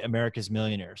occupied by America's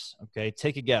millionaires. Okay.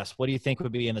 Take a guess. What do you think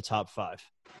would be in the top 5?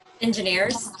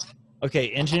 Engineers. Okay.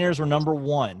 Engineers were number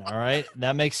 1. All right.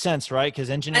 That makes sense, right? Because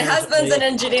engineers. My husband's an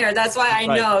engineer. That's why I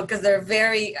know, because they're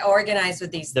very organized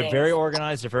with these things. They're very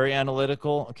organized. They're very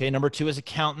analytical. Okay. Number 2 is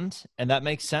accountant. And that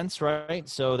makes sense, right?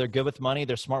 So they're good with money.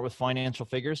 They're smart with financial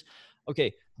figures.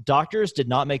 Okay. Doctors did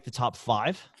not make the top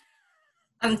 5.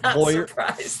 I'm not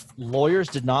surprised. Lawyers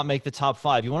did not make the top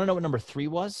 5. You want to know what number 3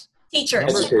 was?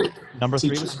 Teachers. Number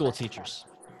 3 was school teachers.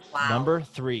 Wow. Number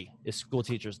 3 is school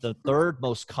teachers. The third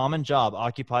most common job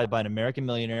occupied by an American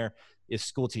millionaire is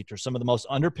school teachers. Some of the most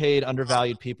underpaid,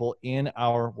 undervalued people in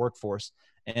our workforce.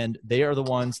 And they are the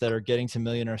ones that are getting to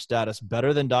millionaire status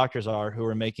better than doctors are, who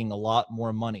are making a lot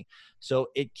more money. So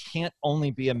it can't only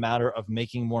be a matter of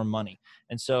making more money.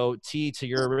 And so T, to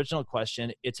your original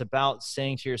question, it's about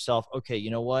saying to yourself, okay, you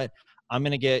know what? I'm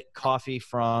going to get coffee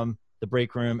from the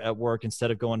break room at work instead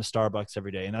of going to Starbucks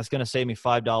every day. And that's going to save me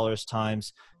 $5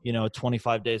 times,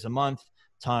 25 days a month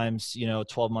times,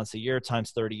 12 months a year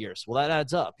times 30 years. Well, that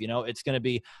adds up. It's going to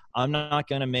be, I'm not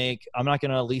going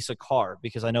to lease a car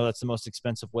because I know that's the most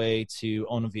expensive way to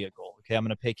own a vehicle. Okay. I'm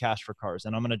going to pay cash for cars,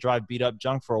 and I'm going to drive beat up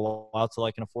junk for a while till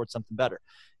I can afford something better.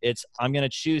 I'm going to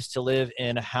choose to live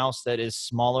in a house that is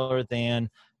smaller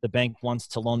than the bank wants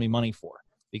to loan me money for,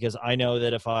 because I know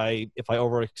that if I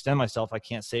overextend myself, I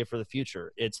can't save for the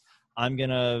future. I'm going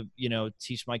to,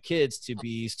 teach my kids to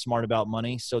be smart about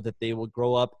money so that they will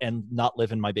grow up and not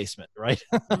live in my basement. Right.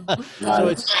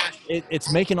 So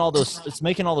it's making all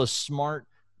those smart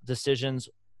decisions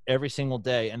every single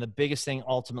day. And the biggest thing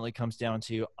ultimately comes down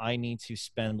to, I need to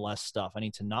spend less stuff. I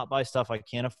need to not buy stuff I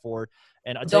can't afford.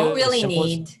 And I don't really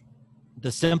need.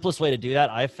 The simplest way to do that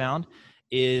I've found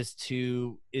is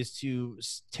to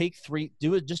take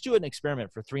just do an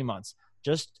experiment for 3 months.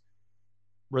 Just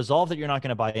resolve that you're not going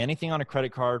to buy anything on a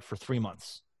credit card for 3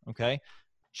 months. Okay.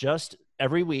 Just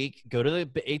every week, go to the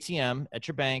ATM at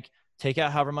your bank, take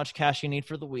out however much cash you need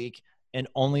for the week, and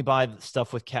only buy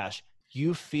stuff with cash.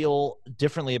 You feel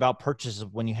differently about purchases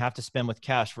when you have to spend with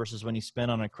cash versus when you spend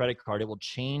on a credit card. It will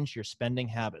change your spending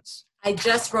habits. I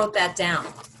just wrote that down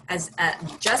as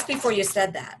just before you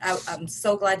said that. I'm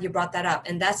so glad you brought that up.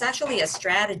 And that's actually a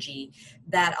strategy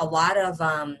that a lot of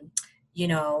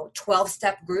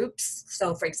 12-step groups.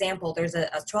 So for example, there's a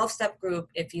 12-step group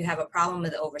if you have a problem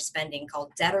with overspending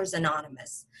called Debtors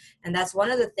Anonymous. And that's one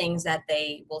of the things that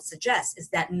they will suggest is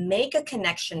that make a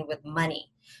connection with money.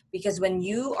 Because when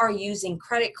you are using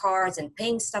credit cards and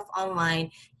paying stuff online,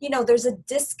 there's a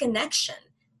disconnection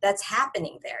that's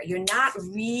happening there. You're not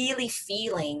really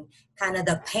feeling kind of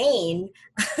the pain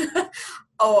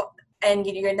and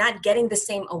you're not getting the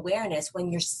same awareness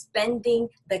when you're spending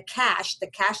the cash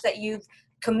that you've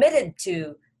committed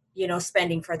to,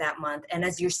 spending for that month. And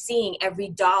as you're seeing every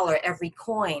dollar, every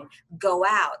coin go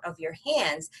out of your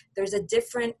hands, there's a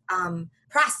different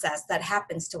process that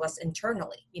happens to us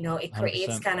internally. It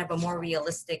creates 100%. kind of a more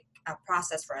realistic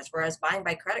process for us. Whereas buying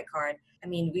by credit card, I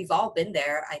mean, we've all been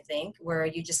there, I think, where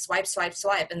you just swipe,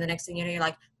 and the next thing you know, you're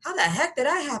like, how the heck did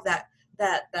I have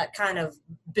that kind of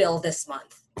bill this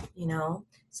month?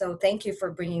 So thank you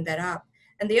for bringing that up.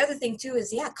 And the other thing too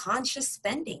is, conscious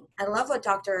spending. I love what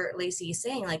Dr. Lacey is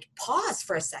saying, like pause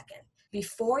for a second.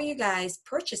 Before you guys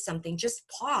purchase something, just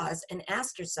pause and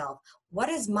ask yourself, what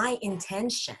is my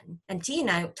intention? And T and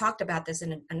I talked about this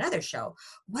in another show.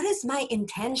 What is my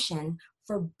intention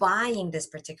for buying this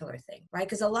particular thing, right?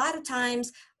 Because a lot of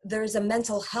times there's a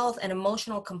mental health and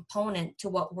emotional component to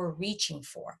what we're reaching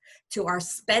for, to our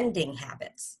spending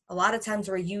habits. A lot of times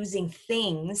we're using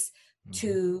things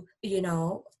to,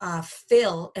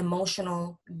 fill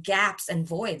emotional gaps and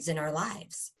voids in our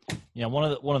lives. Yeah,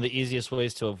 one of the easiest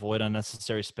ways to avoid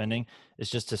unnecessary spending is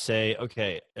just to say,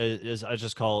 okay, I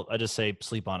just say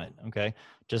sleep on it. Okay,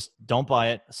 just don't buy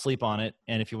it, sleep on it.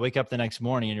 And if you wake up the next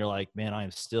morning and you're like, man, I'm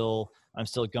still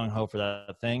gung ho for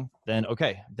that thing, then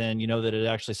okay, then you know that it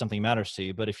actually something matters to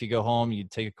you. But if you go home, you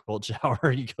take a cold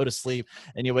shower, you go to sleep,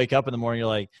 and you wake up in the morning, you're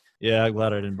like, yeah, I'm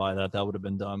glad I didn't buy that. That would have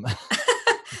been dumb.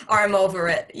 Or I'm over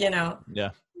it,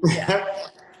 Yeah.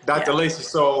 Dr. Lacey,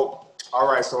 so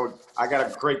I got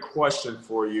a great question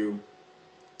for you.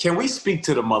 Can we speak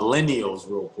to the millennials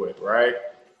real quick, right?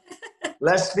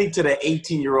 Let's speak to the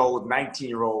 18-year-old,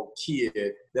 19-year-old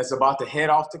kid that's about to head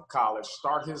off to college,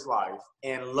 start his life,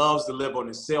 and loves to live on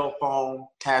his cell phone,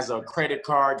 has a credit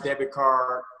card, debit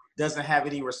card, doesn't have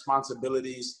any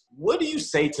responsibilities. What do you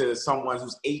say to someone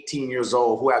who's 18 years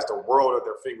old, who has the world at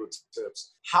their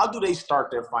fingertips? How do they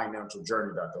start their financial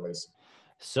journey, Dr. Lacey?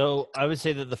 So I would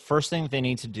say that the first thing they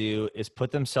need to do is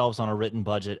put themselves on a written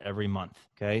budget every month.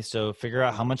 Okay. So figure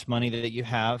out how much money that you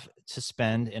have to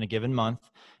spend in a given month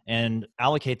and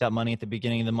allocate that money at the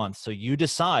beginning of the month. So you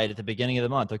decide at the beginning of the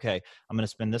month, okay, I'm going to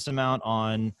spend this amount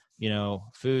on,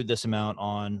 food, this amount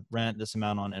on rent, this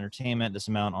amount on entertainment, this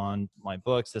amount on my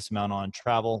books, this amount on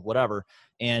travel, whatever.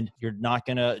 And you're not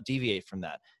going to deviate from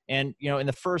that. And, in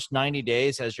the first 90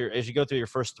 days, as you go through your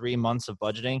first 3 months of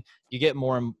budgeting, you get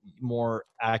more and more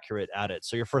accurate at it.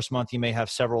 So your first month, you may have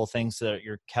several things that are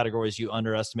your categories you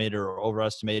underestimated or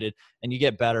overestimated, and you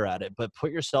get better at it. But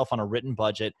put yourself on a written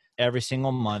budget every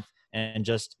single month and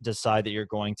just decide that you're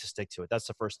going to stick to it. That's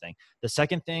the first thing. The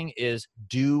second thing is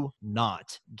do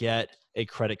not get a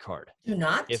credit card. Do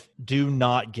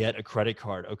not get a credit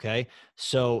card. Okay.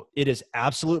 So it is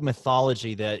absolute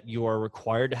mythology that you are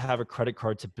required to have a credit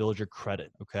card to build your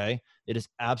credit. Okay. It is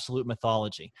absolute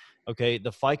mythology. Okay.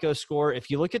 The FICO score, if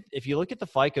you look at the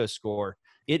FICO score,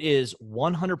 it is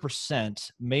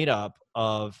 100% made up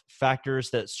of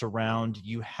factors that surround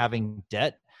you having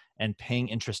debt and paying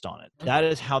interest on it. That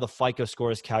is how the FICO score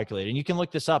is calculated. And you can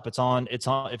look this up. It's on,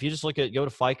 if you just go to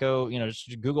FICO,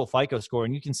 just Google FICO score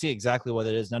and you can see exactly what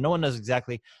it is. Now, no one knows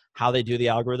exactly how they do the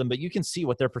algorithm, but you can see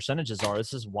what their percentages are.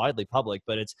 This is widely public,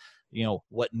 but it's,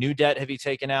 what new debt have you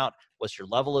taken out? What's your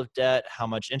level of debt? How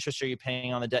much interest are you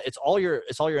paying on the debt? It's all your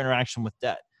interaction with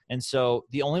debt. And so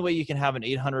the only way you can have an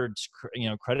 800,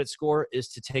 credit score is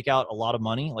to take out a lot of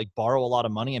money, like borrow a lot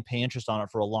of money and pay interest on it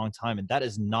for a long time. And that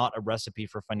is not a recipe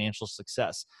for financial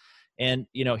success. And,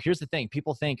 here's the thing.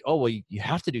 People think, oh, well, you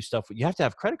have to do stuff. You have to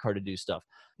have a credit card to do stuff.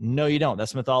 No, you don't.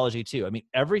 That's mythology too. I mean,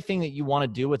 everything that you want to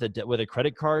do with a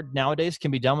credit card nowadays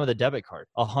can be done with a debit card.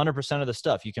 100% of the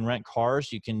stuff. You can rent cars.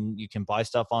 You can buy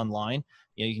stuff online.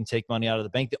 You can take money out of the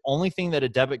bank. The only thing that a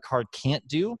debit card can't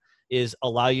do is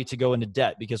allow you to go into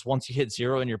debt, because once you hit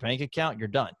zero in your bank account, you're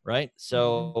done, right?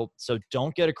 So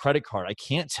don't get a credit card. I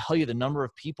can't tell you the number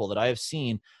of people that I have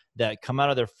seen that come out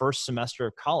of their first semester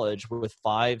of college with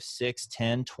 $5, $6,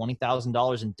 $10,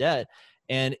 $20,000 in debt.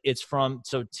 And it's from,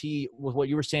 so T, with what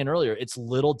you were saying earlier, it's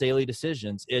little daily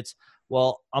decisions. It's,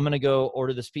 well, I'm going to go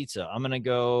order this pizza. I'm going to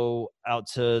go out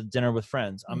to dinner with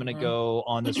friends. I'm going to go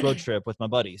on this road trip with my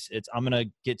buddies. I'm going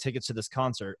to get tickets to this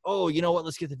concert. Oh, you know what?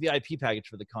 Let's get the VIP package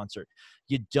for the concert.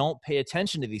 You don't pay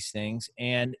attention to these things,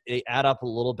 and they add up a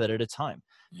little bit at a time.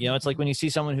 You know, it's like when you see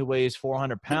someone who weighs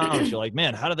 400 pounds, you're like,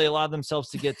 man, how do they allow themselves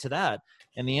to get to that?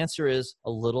 And the answer is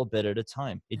a little bit at a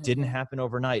time. It didn't happen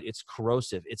overnight. It's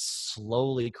corrosive. It's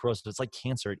slowly corrosive. It's like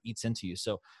cancer. It eats into you.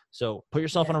 So put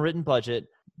yourself on a written budget.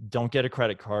 Don't get a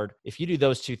credit card. If you do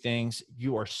those two things,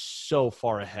 you are so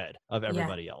far ahead of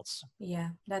everybody else.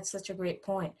 Yeah, that's such a great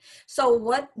point. So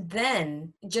what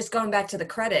then, just going back to the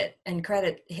credit and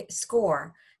credit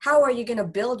score, how are you going to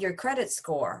build your credit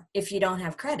score if you don't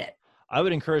have credit? I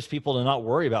would encourage people to not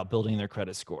worry about building their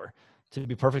credit score, to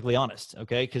be perfectly honest.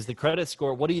 Okay. Because the credit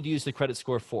score, what do you use the credit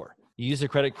score for? You use the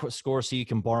credit score so you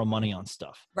can borrow money on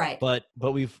stuff. Right. But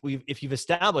if you've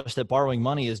established that borrowing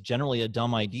money is generally a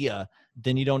dumb idea,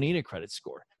 then you don't need a credit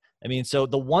score. I mean, so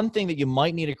the one thing that you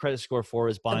might need a credit score for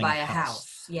is buying a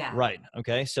house. Yeah. Right.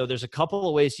 Okay. So there's a couple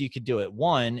of ways you could do it.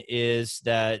 One is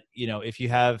that, you know, if you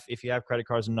have credit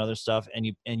cards and other stuff,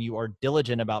 and you are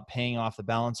diligent about paying off the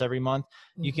balance every month,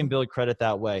 you can build credit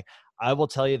that way. I will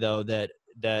tell you though, that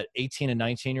 18 and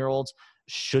 19-year-olds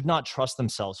should not trust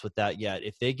themselves with that yet.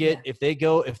 If they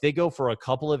go for a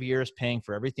couple of years paying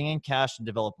for everything in cash and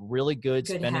develop really good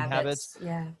spending habits,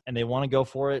 and they want to go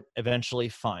for it, eventually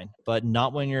fine. But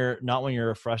not when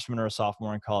you're a freshman or a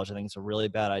sophomore in college. I think it's a really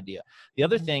bad idea. The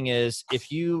other thing is,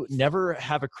 if you never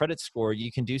have a credit score,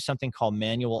 you can do something called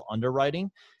manual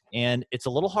underwriting. And it's a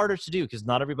little harder to do because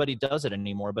not everybody does it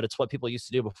anymore, but it's what people used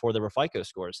to do before there were FICO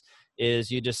scores.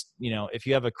 Is you just, you know, if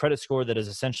you have a credit score that is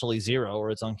essentially zero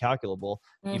or it's uncalculable,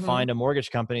 you find a mortgage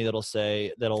company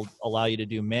that'll allow you to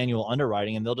do manual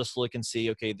underwriting, and they'll just look and see,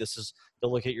 okay,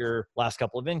 they'll look at your last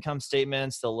couple of income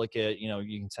statements. They'll look at, you know,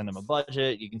 you can send them a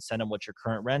budget, you can send them what your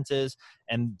current rent is,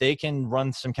 and they can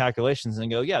run some calculations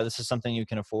and go, yeah, this is something you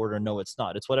can afford, or no, it's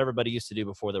not. It's what everybody used to do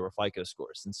before there were FICO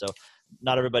scores. And so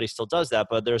not everybody still does that,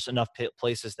 but there's enough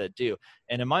places that do.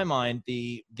 And in my mind,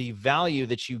 the value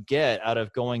that you get out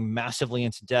of going massively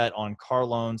into debt on car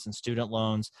loans and student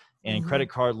loans and credit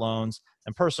card loans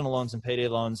and personal loans and payday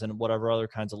loans and whatever other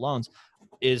kinds of loans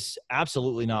is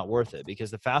absolutely not worth it,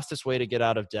 because the fastest way to get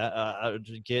out of debt,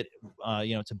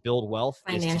 to build wealth,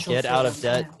 is to get out of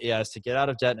debt. Is to get out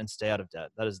of debt and stay out of debt.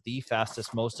 That is the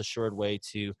fastest, most assured way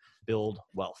to build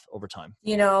wealth over time.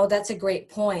 You know, that's a great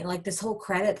point. Like, this whole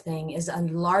credit thing is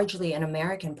largely an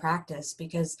American practice,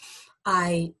 because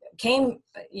I came,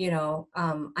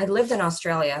 I lived in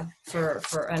Australia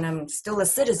and I'm still a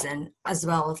citizen as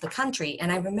well of the country.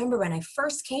 And I remember when I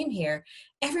first came here,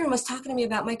 everyone was talking to me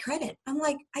about my credit. I'm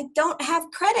like, I don't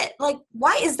have credit. Like,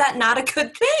 why is that not a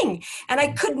good thing? And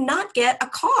I could not get a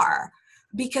car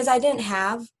because I didn't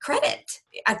have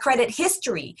a credit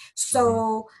history.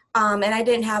 So, and I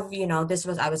didn't have,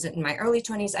 I was in my early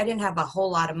 20s. I didn't have a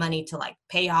whole lot of money to like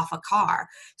pay off a car.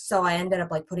 So I ended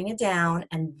up like putting it down,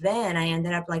 and then I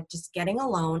ended up like just getting a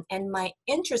loan, and my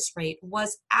interest rate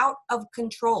was out of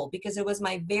control because it was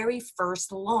my very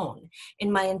first loan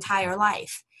in my entire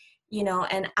life.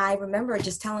 And I remember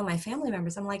just telling my family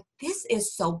members, I'm like, this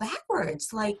is so backwards.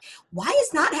 Like, why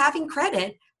is not having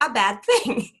credit a bad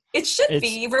thing? It should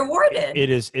be rewarded. It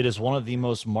is one of the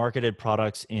most marketed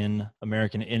products in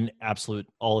absolute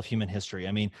all of human history.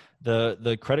 I mean,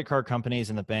 the credit card companies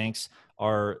and the banks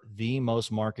are the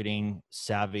most marketing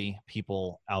savvy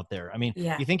people out there. I mean,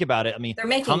 you think about it. I mean, they're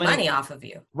making money off of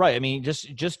you. Right. I mean,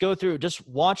 just go through, just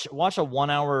watch a 1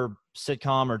 hour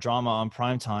sitcom or drama on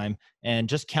primetime and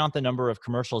just count the number of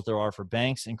commercials there are for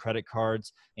banks and credit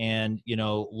cards and,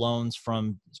 loans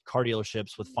from car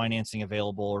dealerships with financing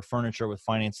available or furniture with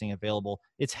financing available.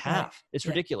 It's half. It's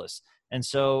ridiculous. And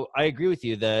so I agree with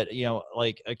you that,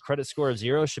 like a credit score of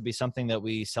 0 should be something that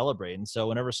we celebrate. And so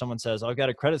whenever someone says, I've got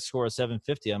a credit score of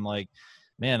 750, I'm like,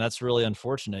 man, that's really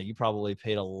unfortunate. You probably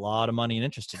paid a lot of money in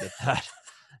interest to get that.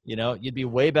 You'd be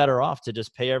way better off to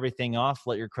just pay everything off,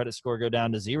 let your credit score go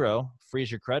down to 0,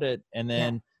 freeze your credit. And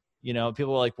then,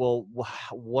 people are like, well,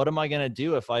 what am I going to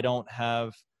do if I don't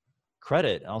have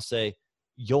credit? And I'll say,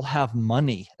 you'll have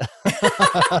money.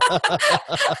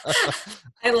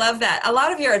 I love that. A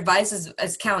lot of your advice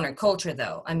is counterculture,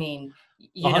 though. I mean,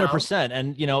 100%.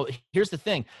 And here's the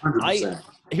thing. 100%.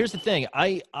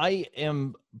 I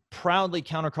am proudly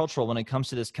countercultural when it comes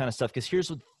to this kind of stuff. Because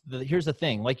here's the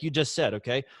thing, like you just said,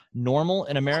 okay, normal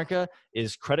in America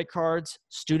is credit cards,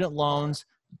 student loans,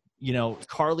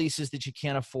 car leases that you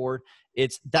can't afford.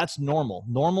 That's normal.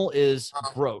 Normal is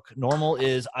broke. Normal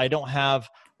is you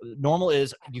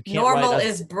can't. Normal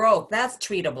is broke. That's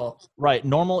treatable. Right.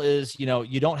 Normal is,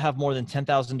 you don't have more than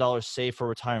 $10,000 saved for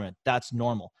retirement. That's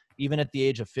normal. Even at the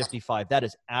age of 55, that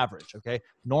is average. Okay.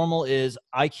 Normal is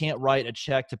I can't write a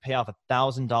check to pay off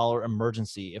 $1,000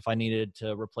 emergency if I needed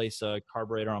to replace a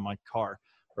carburetor on my car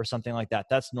or something like that.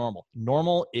 That's normal.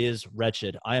 Normal is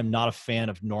wretched. I am not a fan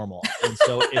of normal. And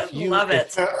so if you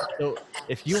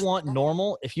if you want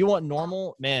normal,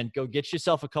 man, go get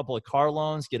yourself a couple of car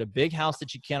loans, get a big house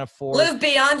that you can't afford. Live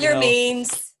beyond your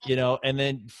means. And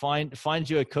then find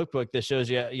you a cookbook that shows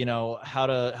you, how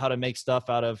to make stuff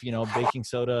out of, baking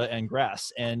soda and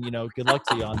grass. And, good luck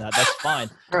to you on that. That's fine.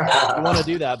 You want to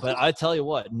do that. But I tell you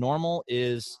what, normal's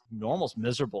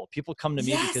miserable. People come to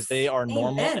me because they are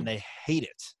normal and they hate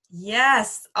it.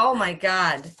 Yes. Oh my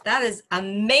God. That is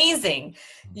amazing.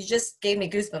 You just gave me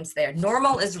goosebumps there.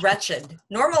 Normal is wretched.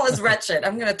 Normal is wretched.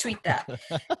 I'm going to tweet that.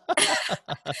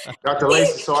 Dr.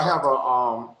 Lacey, so I have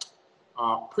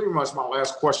pretty much my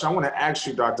last question. I want to ask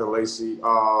you, Dr. Lacey,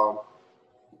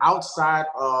 outside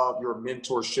of your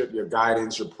mentorship, your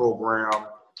guidance, your program,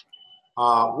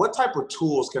 what type of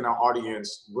tools can our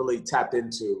audience really tap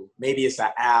into? Maybe it's an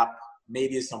app,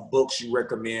 maybe it's some books you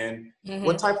recommend. Mm-hmm.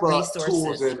 What type of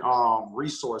tools and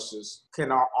resources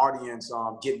can our audience,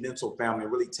 Get Mental family,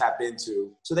 really tap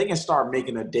into so they can start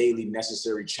making the daily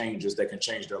necessary changes that can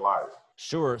change their life?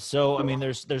 Sure. So, I mean,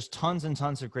 there's tons and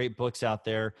tons of great books out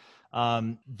there.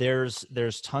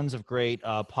 There's tons of great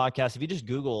podcasts. If you just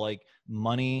Google like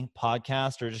money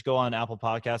podcast or just go on Apple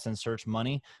Podcasts and search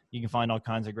money, you can find all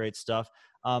kinds of great stuff.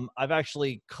 I've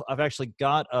actually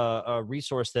got a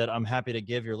resource that I'm happy to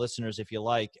give your listeners if you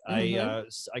like. Mm-hmm.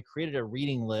 I created a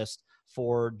reading list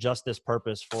for just this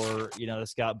purpose for,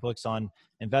 it's got books on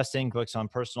investing, books on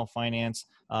personal finance,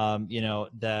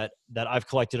 that I've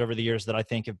collected over the years that I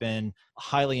think have been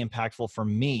highly impactful for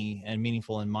me and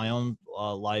meaningful in my own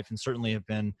life, and certainly have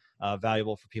been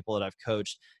valuable for people that I've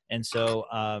coached. And so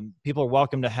people are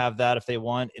welcome to have that if they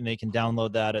want, and they can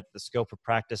download that at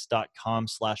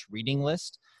thescopeofpractice.com/reading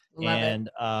list.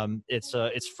 It's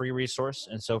a free resource.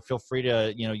 And so feel free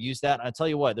to, use that. I tell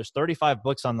you what, there's 35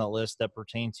 books on the list that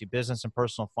pertain to business and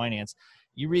personal finance.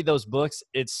 You read those books,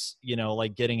 it's,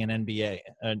 like getting an MBA.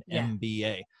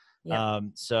 Yeah.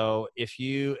 So if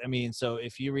you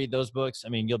read those books,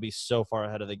 you'll be so far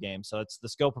ahead of the game. So it's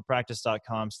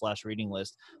thescopeofpractice.com/reading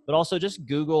list, but also just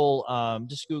Google, budgeting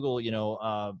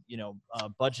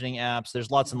apps. There's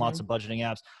lots and lots of budgeting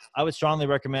apps. I would strongly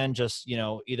recommend just,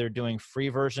 either doing free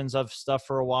versions of stuff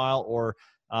for a while or,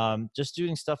 just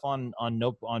doing stuff on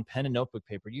pen and notebook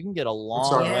paper. You can get a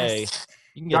long way.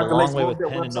 You can get a long way with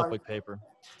pen and notebook paper.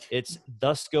 It's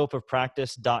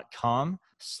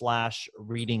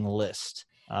thescopeofpractice.com/reading list.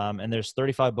 And there's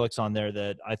 35 books on there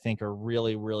that I think are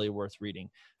really, really worth reading.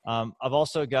 I've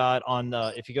also got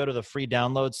if you go to the free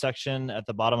download section at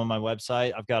the bottom of my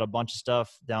website, I've got a bunch of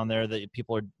stuff down there that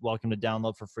people are welcome to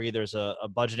download for free. There's a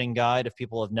budgeting guide if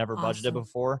people have never budgeted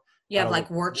before. You have like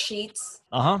worksheets?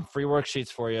 Free worksheets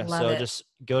for you. Just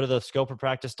go to the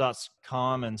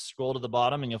scopeofpractice.com and scroll to the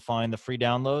bottom and you'll find the free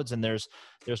downloads. And there's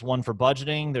one for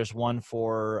budgeting. There's one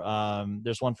for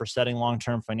setting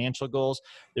long-term financial goals.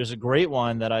 There's a great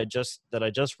one that I just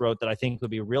wrote that I think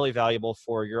would be really valuable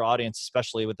for your audience,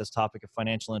 especially with this topic of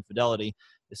financial infidelity.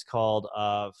 It's called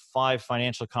 5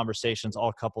 Financial Conversations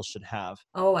All Couples Should Have.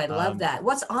 Oh, I love that.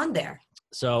 What's on there?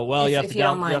 So, you have to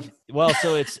download.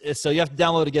 So you have to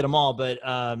download to get them all, but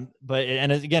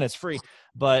again, it's free.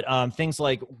 But things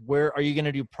like, where are you going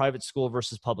to do private school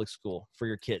versus public school for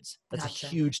your kids? That's a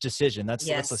huge decision. That's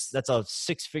a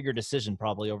 6-figure decision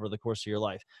probably over the course of your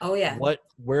life. Oh yeah.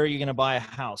 Where are you going to buy a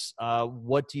house?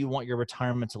 What do you want your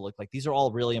retirement to look like? These are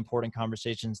all really important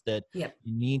conversations that you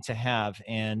need to have.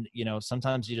 And,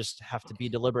 sometimes you just have to be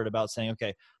deliberate about saying,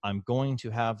 okay, I'm going to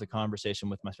have the conversation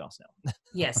with my spouse now.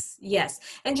 Yes.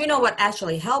 And what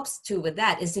actually helps too with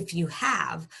that is if you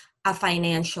have a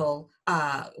financial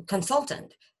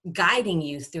consultant guiding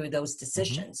you through those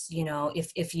decisions,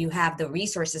 if you have the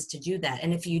resources to do that.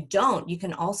 And if you don't, you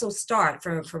can also start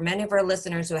for many of our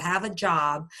listeners who have a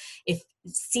job,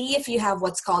 see if you have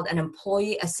what's called an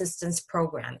employee assistance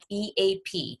program,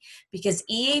 EAP, because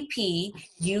EAP,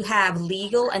 you have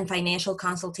legal and financial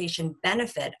consultation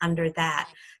benefit under that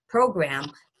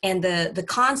program. And the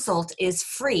consult is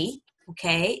free.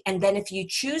 Okay. And then if you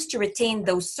choose to retain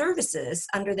those services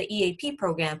under the EAP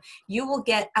program, you will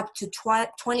get up to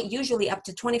 20, usually up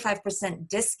to 25%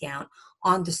 discount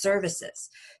on the services.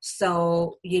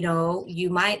 So, you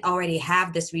might already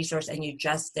have this resource and you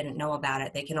just didn't know about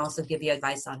it. They can also give you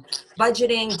advice on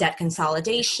budgeting, debt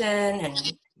consolidation,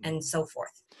 and so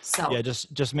forth. So yeah,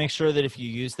 just make sure that if you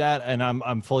use that, and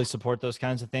I'm fully support those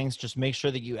kinds of things, just make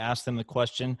sure that you ask them the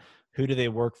question, who do they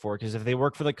work for? Because if they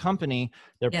work for the company,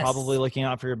 they're probably looking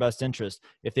out for your best interest.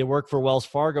 If they work for Wells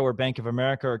Fargo or Bank of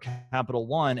America or Capital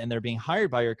One and they're being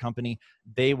hired by your company,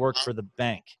 they work for the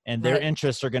bank, and their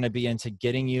interests are going to be into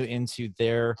getting you into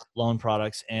their loan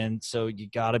products. And so you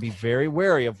got to be very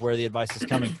wary of where the advice is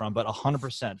coming from, but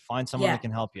 100% find someone that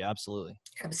can help you. Absolutely.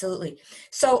 Absolutely.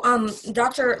 So,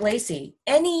 Dr. Lacey,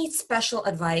 any special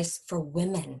advice for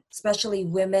women, especially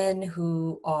women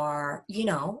who are,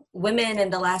 women in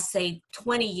the last, say,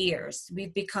 20 years,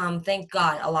 we've become, thank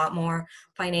God, a lot more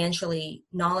financially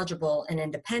knowledgeable and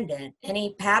independent.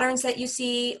 Any patterns that you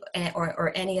see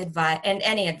or any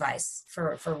advice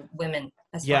for women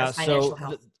as far as financial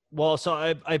health?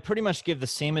 So I pretty much give the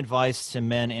same advice to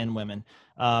men and women.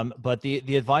 But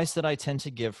the advice that I tend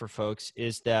to give for folks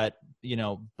is that,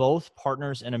 both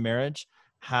partners in a marriage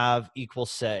have equal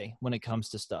say when it comes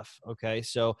to stuff. Okay.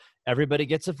 So everybody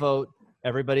gets a vote.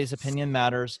 Everybody's opinion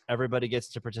matters. Everybody gets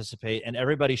to participate, and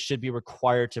everybody should be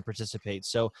required to participate.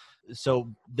 So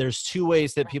there's two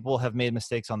ways that people have made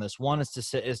mistakes on this. One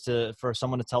is for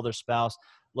someone to tell their spouse,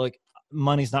 look,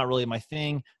 money's not really my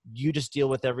thing. You just deal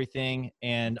with everything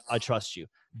and I trust you.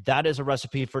 That is a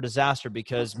recipe for disaster,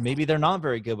 because maybe they're not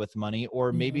very good with money,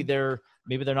 or maybe they're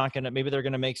going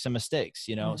to make some mistakes,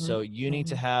 so you need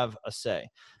to have a say.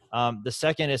 The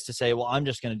second is to say, well, I'm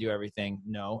just going to do everything.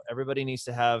 No, everybody needs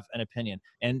to have an opinion,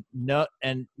 and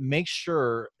make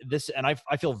sure this, and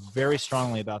I feel very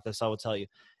strongly about this, I will tell you,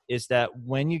 is that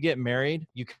when you get married,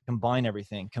 you can combine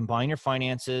everything, combine your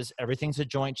finances. Everything's a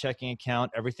joint checking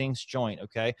account. Everything's joint.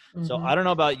 Okay. So I don't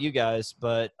know about you guys,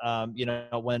 but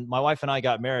when my wife and I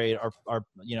got married, our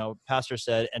pastor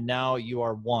said, and now you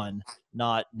are one,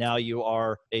 not now you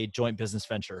are a joint business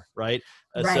venture. Right.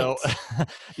 Right. So,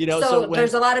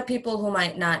 there's a lot of people who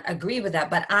might not agree with that,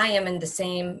 but I am in the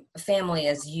same family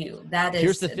as you. That is,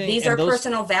 here's the thing, these are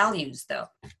personal values though.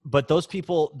 But those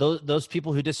people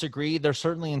who disagree, they're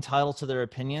certainly entitled to their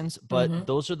opinions, but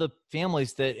those are the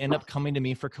families that end up coming to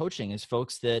me for coaching, is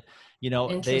folks that,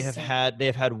 they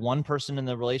have had one person in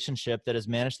the relationship that has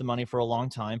managed the money for a long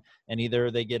time, and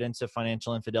either they get into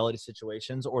financial infidelity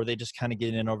situations, or they just kind of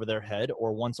get in over their head,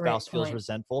 or one spouse feels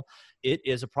resentful. It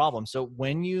is a problem. So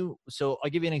I'll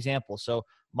give you an example. So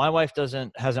my wife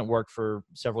hasn't worked for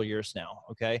several years now.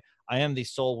 Okay. I am the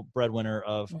sole breadwinner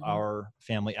of our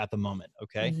family at the moment.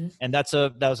 Okay. And that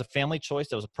was a family choice.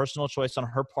 That was a personal choice on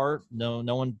her part. No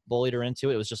one bullied her into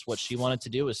it. It was just what she wanted to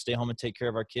do, was stay home and take care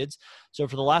of our kids. So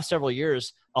for the last several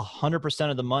years,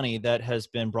 100% of the money that has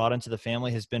been brought into the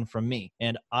family has been from me,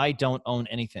 and I don't own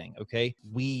anything. Okay.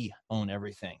 We own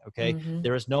everything. Okay.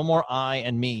 There is no more I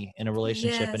and me in a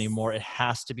relationship anymore. It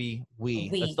has to be we.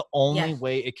 That's the only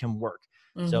way it can work.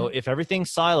 So if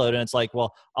everything's siloed and it's like,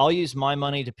 well, I'll use my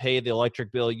money to pay the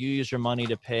electric bill, you use your money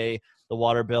to pay the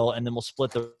water bill, and then we'll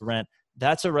split the rent.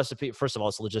 That's a recipe. First of all,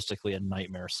 it's logistically a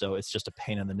nightmare. So it's just a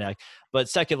pain in the neck. But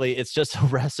secondly, it's just a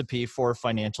recipe for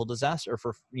financial disaster,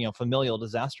 for, familial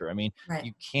disaster. I mean,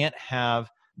 you can't have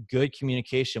good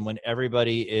communication when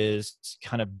everybody is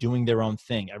kind of doing their own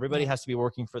thing. Everybody has to be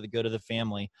working for the good of the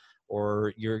family,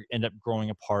 or you end up growing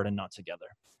apart and not together.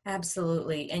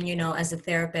 Absolutely. And, as a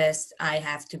therapist, I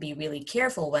have to be really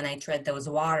careful when I tread those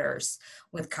waters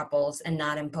with couples and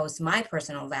not impose my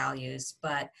personal values.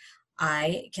 But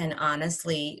I can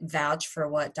honestly vouch for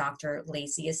what Dr.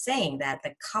 Lacey is saying, that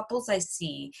the couples I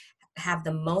see have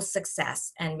the most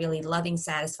success and really loving,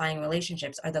 satisfying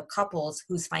relationships are the couples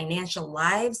whose financial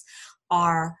lives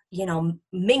are,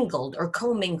 mingled or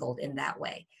commingled in that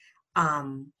way.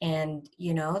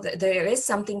 There is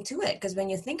something to it, because when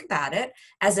you think about it,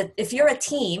 if you're a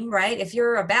team, right, if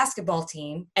you're a basketball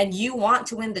team and you want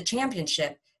to win the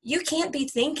championship, you can't be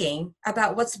thinking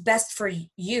about what's best for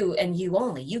you and you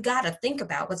only. You got to think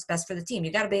about what's best for the team.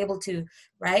 You got to be able to,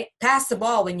 pass the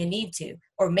ball when you need to,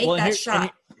 or make that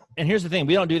shot. And here's the thing.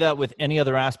 We don't do that with any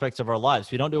other aspects of our lives.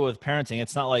 We don't do it with parenting.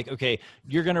 It's not like, okay,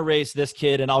 you're going to raise this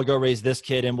kid and I'll go raise this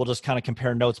kid, and we'll just kind of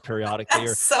compare notes periodically.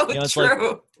 That's so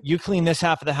true. you clean this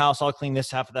half of the house, I'll clean this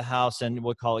half of the house, and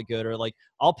we'll call it good. Or like,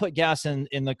 I'll put gas in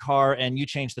the car and you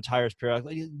change the tires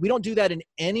periodically. We don't do that in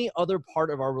any other part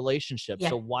of our relationship. Yeah.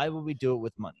 So why would we do it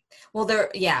with money? Well,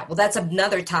 that's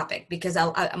another topic, because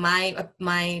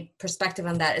my perspective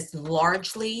on that is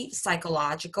largely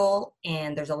psychological,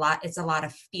 and it's a lot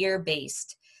of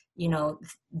fear-based,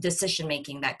 decision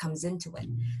making that comes into it.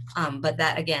 But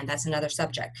that's another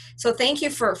subject. So thank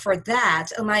you for that.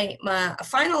 My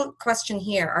final question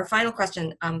here,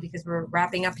 because we're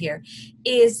wrapping up here,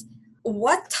 is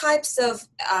what types of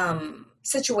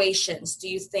situations do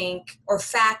you think, or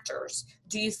factors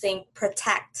do you think,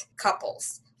 protect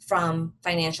couples from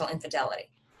financial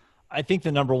infidelity? I think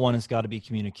the number one has got to be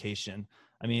communication.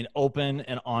 I mean, open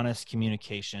and honest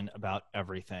communication about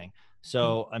everything.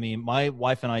 So, I mean, my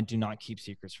wife and I do not keep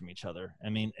secrets from each other. I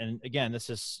mean, and again,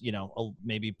 this is,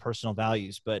 maybe personal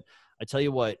values, but I tell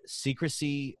you what,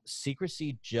 secrecy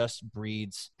just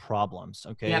breeds problems.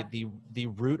 Okay. Yep. The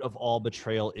root of all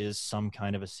betrayal is some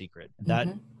kind of a secret.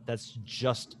 That's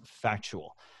just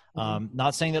factual.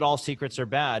 Not saying that all secrets are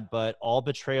bad, but all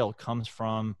betrayal comes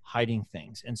from hiding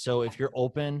things. And so if you're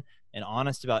open and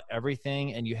honest about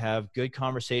everything, and you have good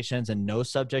conversations, and no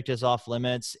subject is off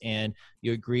limits, and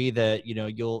you agree that,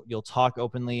 you'll talk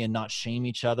openly and not shame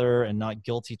each other and not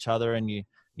guilt each other. And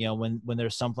when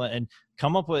there's something, and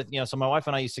come up with, so my wife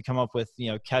and I used to come up with,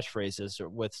 catchphrases or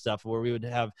with stuff where we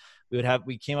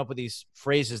came up with these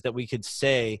phrases that we could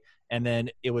say, and then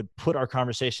it would put our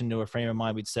conversation into a frame of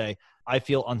mind. We'd say, I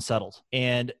feel unsettled.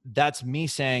 And that's me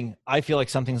saying, I feel like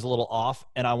something's a little off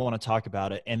and I want to talk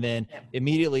about it. And then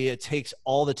immediately it takes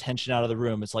all the tension out of the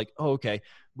room. It's like, oh, okay,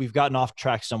 we've gotten off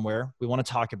track somewhere. We want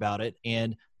to talk about it.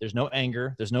 And there's no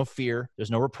anger, there's no fear, there's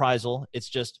no reprisal. It's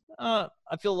just, I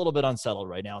feel a little bit unsettled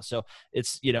right now. So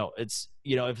it's,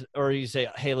 or you say,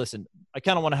 hey, listen, I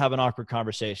kind of want to have an awkward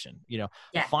conversation,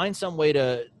 find some way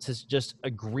to just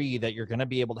agree that you're going to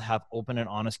be able to have open and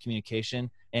honest communication.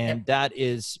 And that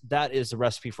is the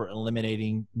recipe for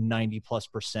eliminating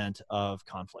 90+% of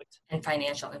conflict and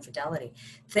financial infidelity.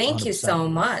 Thank 100%. You so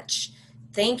much.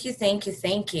 Thank you.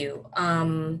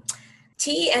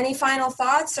 T, any final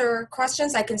thoughts or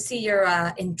questions? I can see you're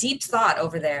in deep thought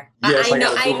over there. Yes, I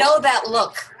know that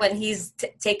look when he's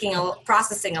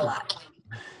processing a lot.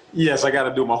 Yes, I got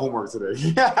to do my homework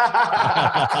today.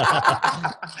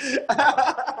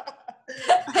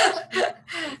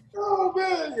 Oh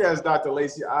man, yes, Dr.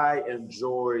 Lacey, I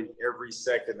enjoyed every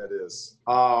second of this.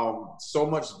 So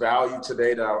much value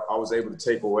today that I was able to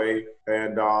take away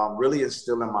and really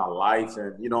instill in my life,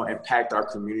 and impact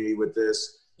our community with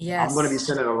this. Yes. I'm going to be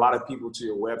sending a lot of people to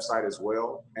your website as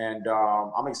well. And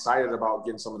I'm excited about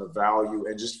getting some of the value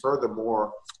and just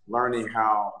furthermore learning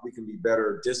how we can be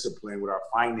better disciplined with our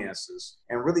finances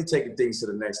and really taking things to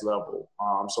the next level.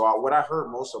 What I heard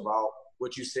most about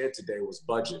what you said today was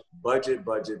budget.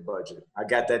 I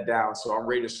got that down. So I'm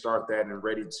ready to start that and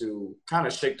ready to kind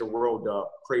of shake the world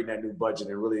up, creating that new budget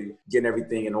and really getting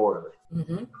everything in order.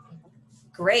 Mm-hmm.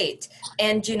 Great.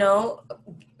 And,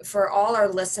 for all our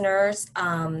listeners,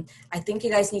 I think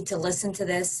you guys need to listen to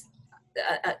this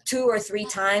 2 or 3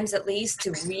 times at least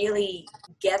to really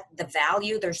get the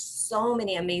value. There's so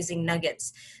many amazing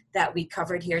nuggets that we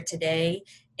covered here today.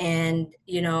 And,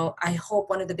 I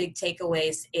hope one of the big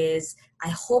takeaways is I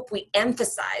hope we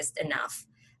emphasized enough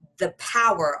the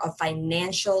power of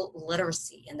financial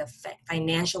literacy and the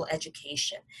financial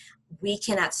education. We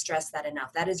cannot stress that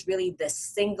enough. That is really the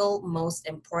single most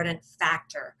important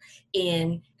factor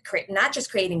in not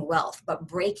just creating wealth, but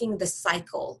breaking the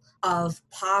cycle of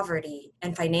poverty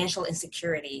and financial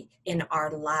insecurity in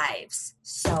our lives.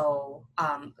 So,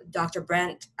 Dr.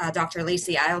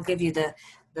 Lacey, I'll give you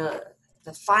the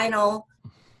final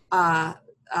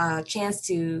chance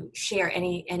to share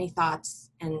any thoughts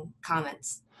and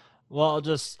comments. Well, I'll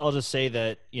just say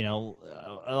that,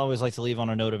 I always like to leave on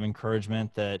a note of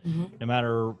encouragement that no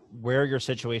matter where your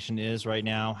situation is right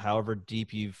now, however deep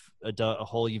a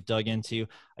hole you've dug into,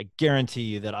 I guarantee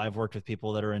you that I've worked with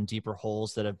people that are in deeper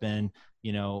holes that have been,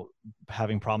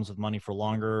 having problems with money for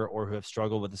longer or who have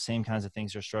struggled with the same kinds of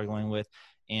things you're struggling with.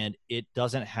 And it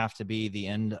doesn't have to be the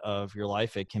end of your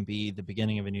life. It can be the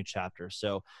beginning of a new chapter.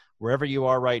 So wherever you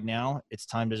are right now, it's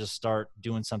time to just start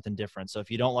doing something different. So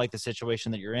if you don't like the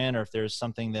situation that you're in, or if there's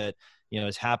something that,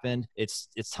 has happened, it's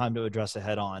time to address it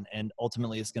head on. And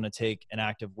ultimately it's going to take an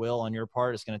act of will on your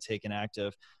part. It's going to take an act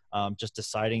of just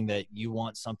deciding that you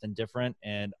want something different.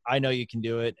 And I know you can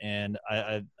do it. And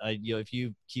I if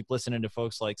you keep listening to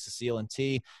folks like Cecile and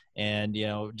T and,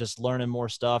 just learning more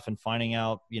stuff and finding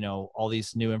out, all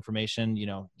these new information,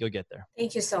 you'll get there.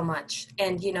 Thank you so much.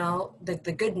 And,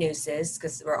 the good news is,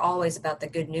 because we're all always about the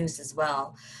good news as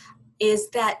well, is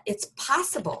that it's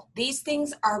possible. These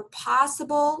things are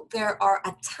possible. There are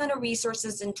a ton of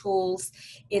resources and tools.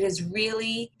 It is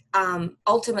really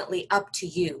ultimately up to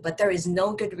you, but there is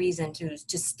no good reason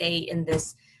to stay in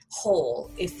this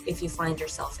hole if you find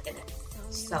yourself in it.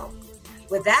 So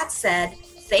with that said,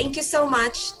 thank you so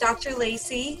much, Dr.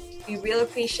 Lacey. We really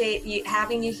appreciate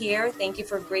having you here. Thank you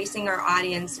for gracing our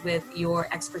audience with your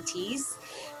expertise.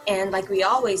 And like we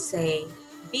always say,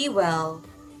 be well,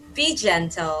 be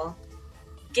gentle,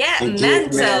 get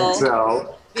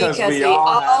mental, because we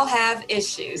all have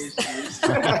issues.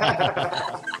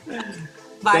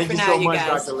 Bye Thank for you now, so you much,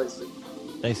 guys. Dr. Lacey.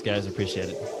 Thanks, guys. Appreciate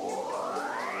it.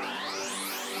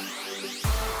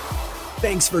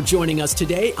 Thanks for joining us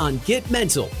today on Get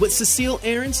Mental with Cecile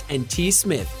Ahrens and T.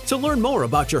 Smith. To learn more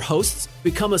about your hosts,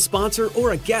 become a sponsor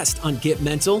or a guest on Get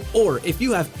Mental, or if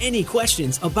you have any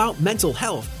questions about mental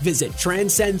health, visit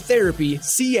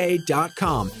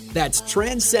transcendtherapyca.com. That's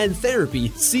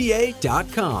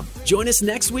transcendtherapyca.com. Join us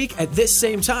next week at this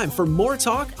same time for more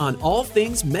talk on all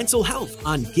things mental health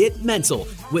on Get Mental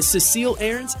with Cecile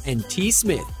Ahrens and T.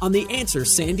 Smith on The Answer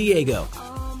San Diego.